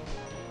people.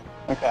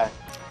 Okay.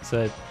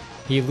 So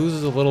he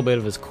loses a little bit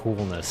of his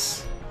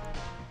coolness.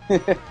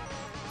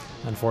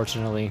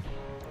 Unfortunately.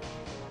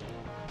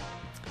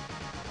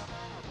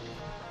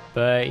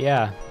 But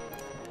yeah.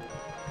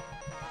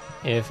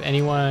 If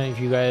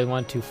you guys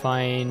want to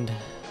find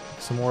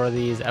some more of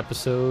these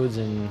episodes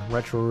and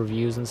retro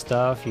reviews and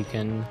stuff, you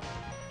can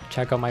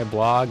check out my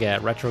blog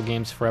at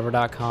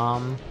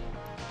retrogamesforever.com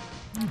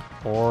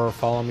or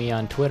follow me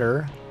on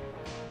Twitter.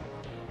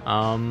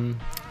 You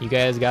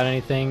guys got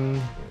anything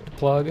to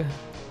plug?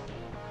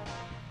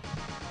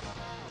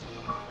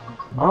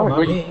 Oh, not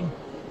me.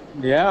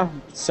 Yeah,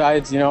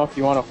 besides, if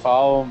you want to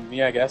follow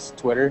me, I guess,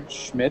 Twitter,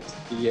 Schmidt,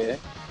 DA.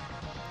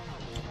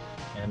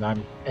 And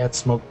I'm at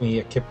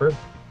SmokeMeAKipper, or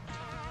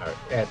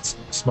at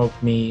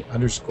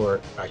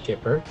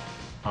SmokeMe_Kipper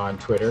on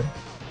Twitter.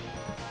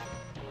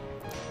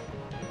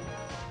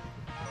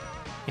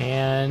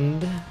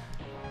 And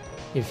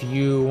if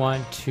you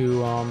want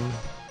to,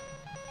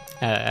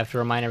 I have to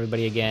remind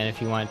everybody again,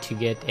 if you want to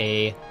get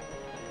a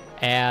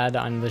ad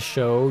on the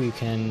show, you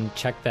can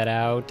check that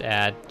out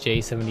at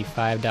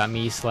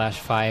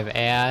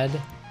j75.me/5ad.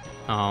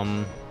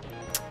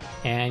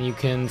 And you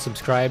can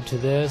subscribe to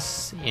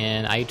this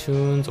in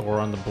iTunes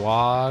or on the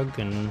blog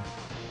and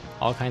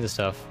all kinds of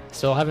stuff.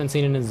 Still haven't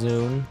seen it in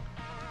Zune,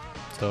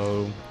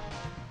 so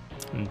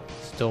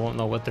still don't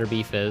know what their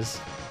beef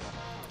is.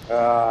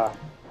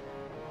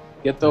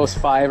 Get those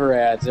Fiverr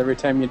ads. Every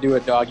time you do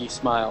it, doggy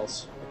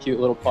smiles. A cute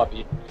little puppy.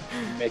 You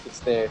make it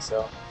stay,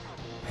 so.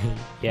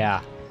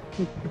 Yeah.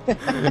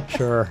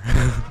 Sure.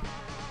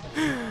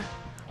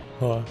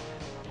 Well,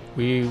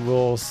 we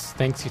will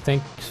thanks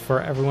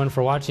for everyone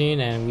for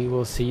watching, and we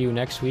will see you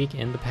next week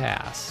in the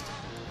past.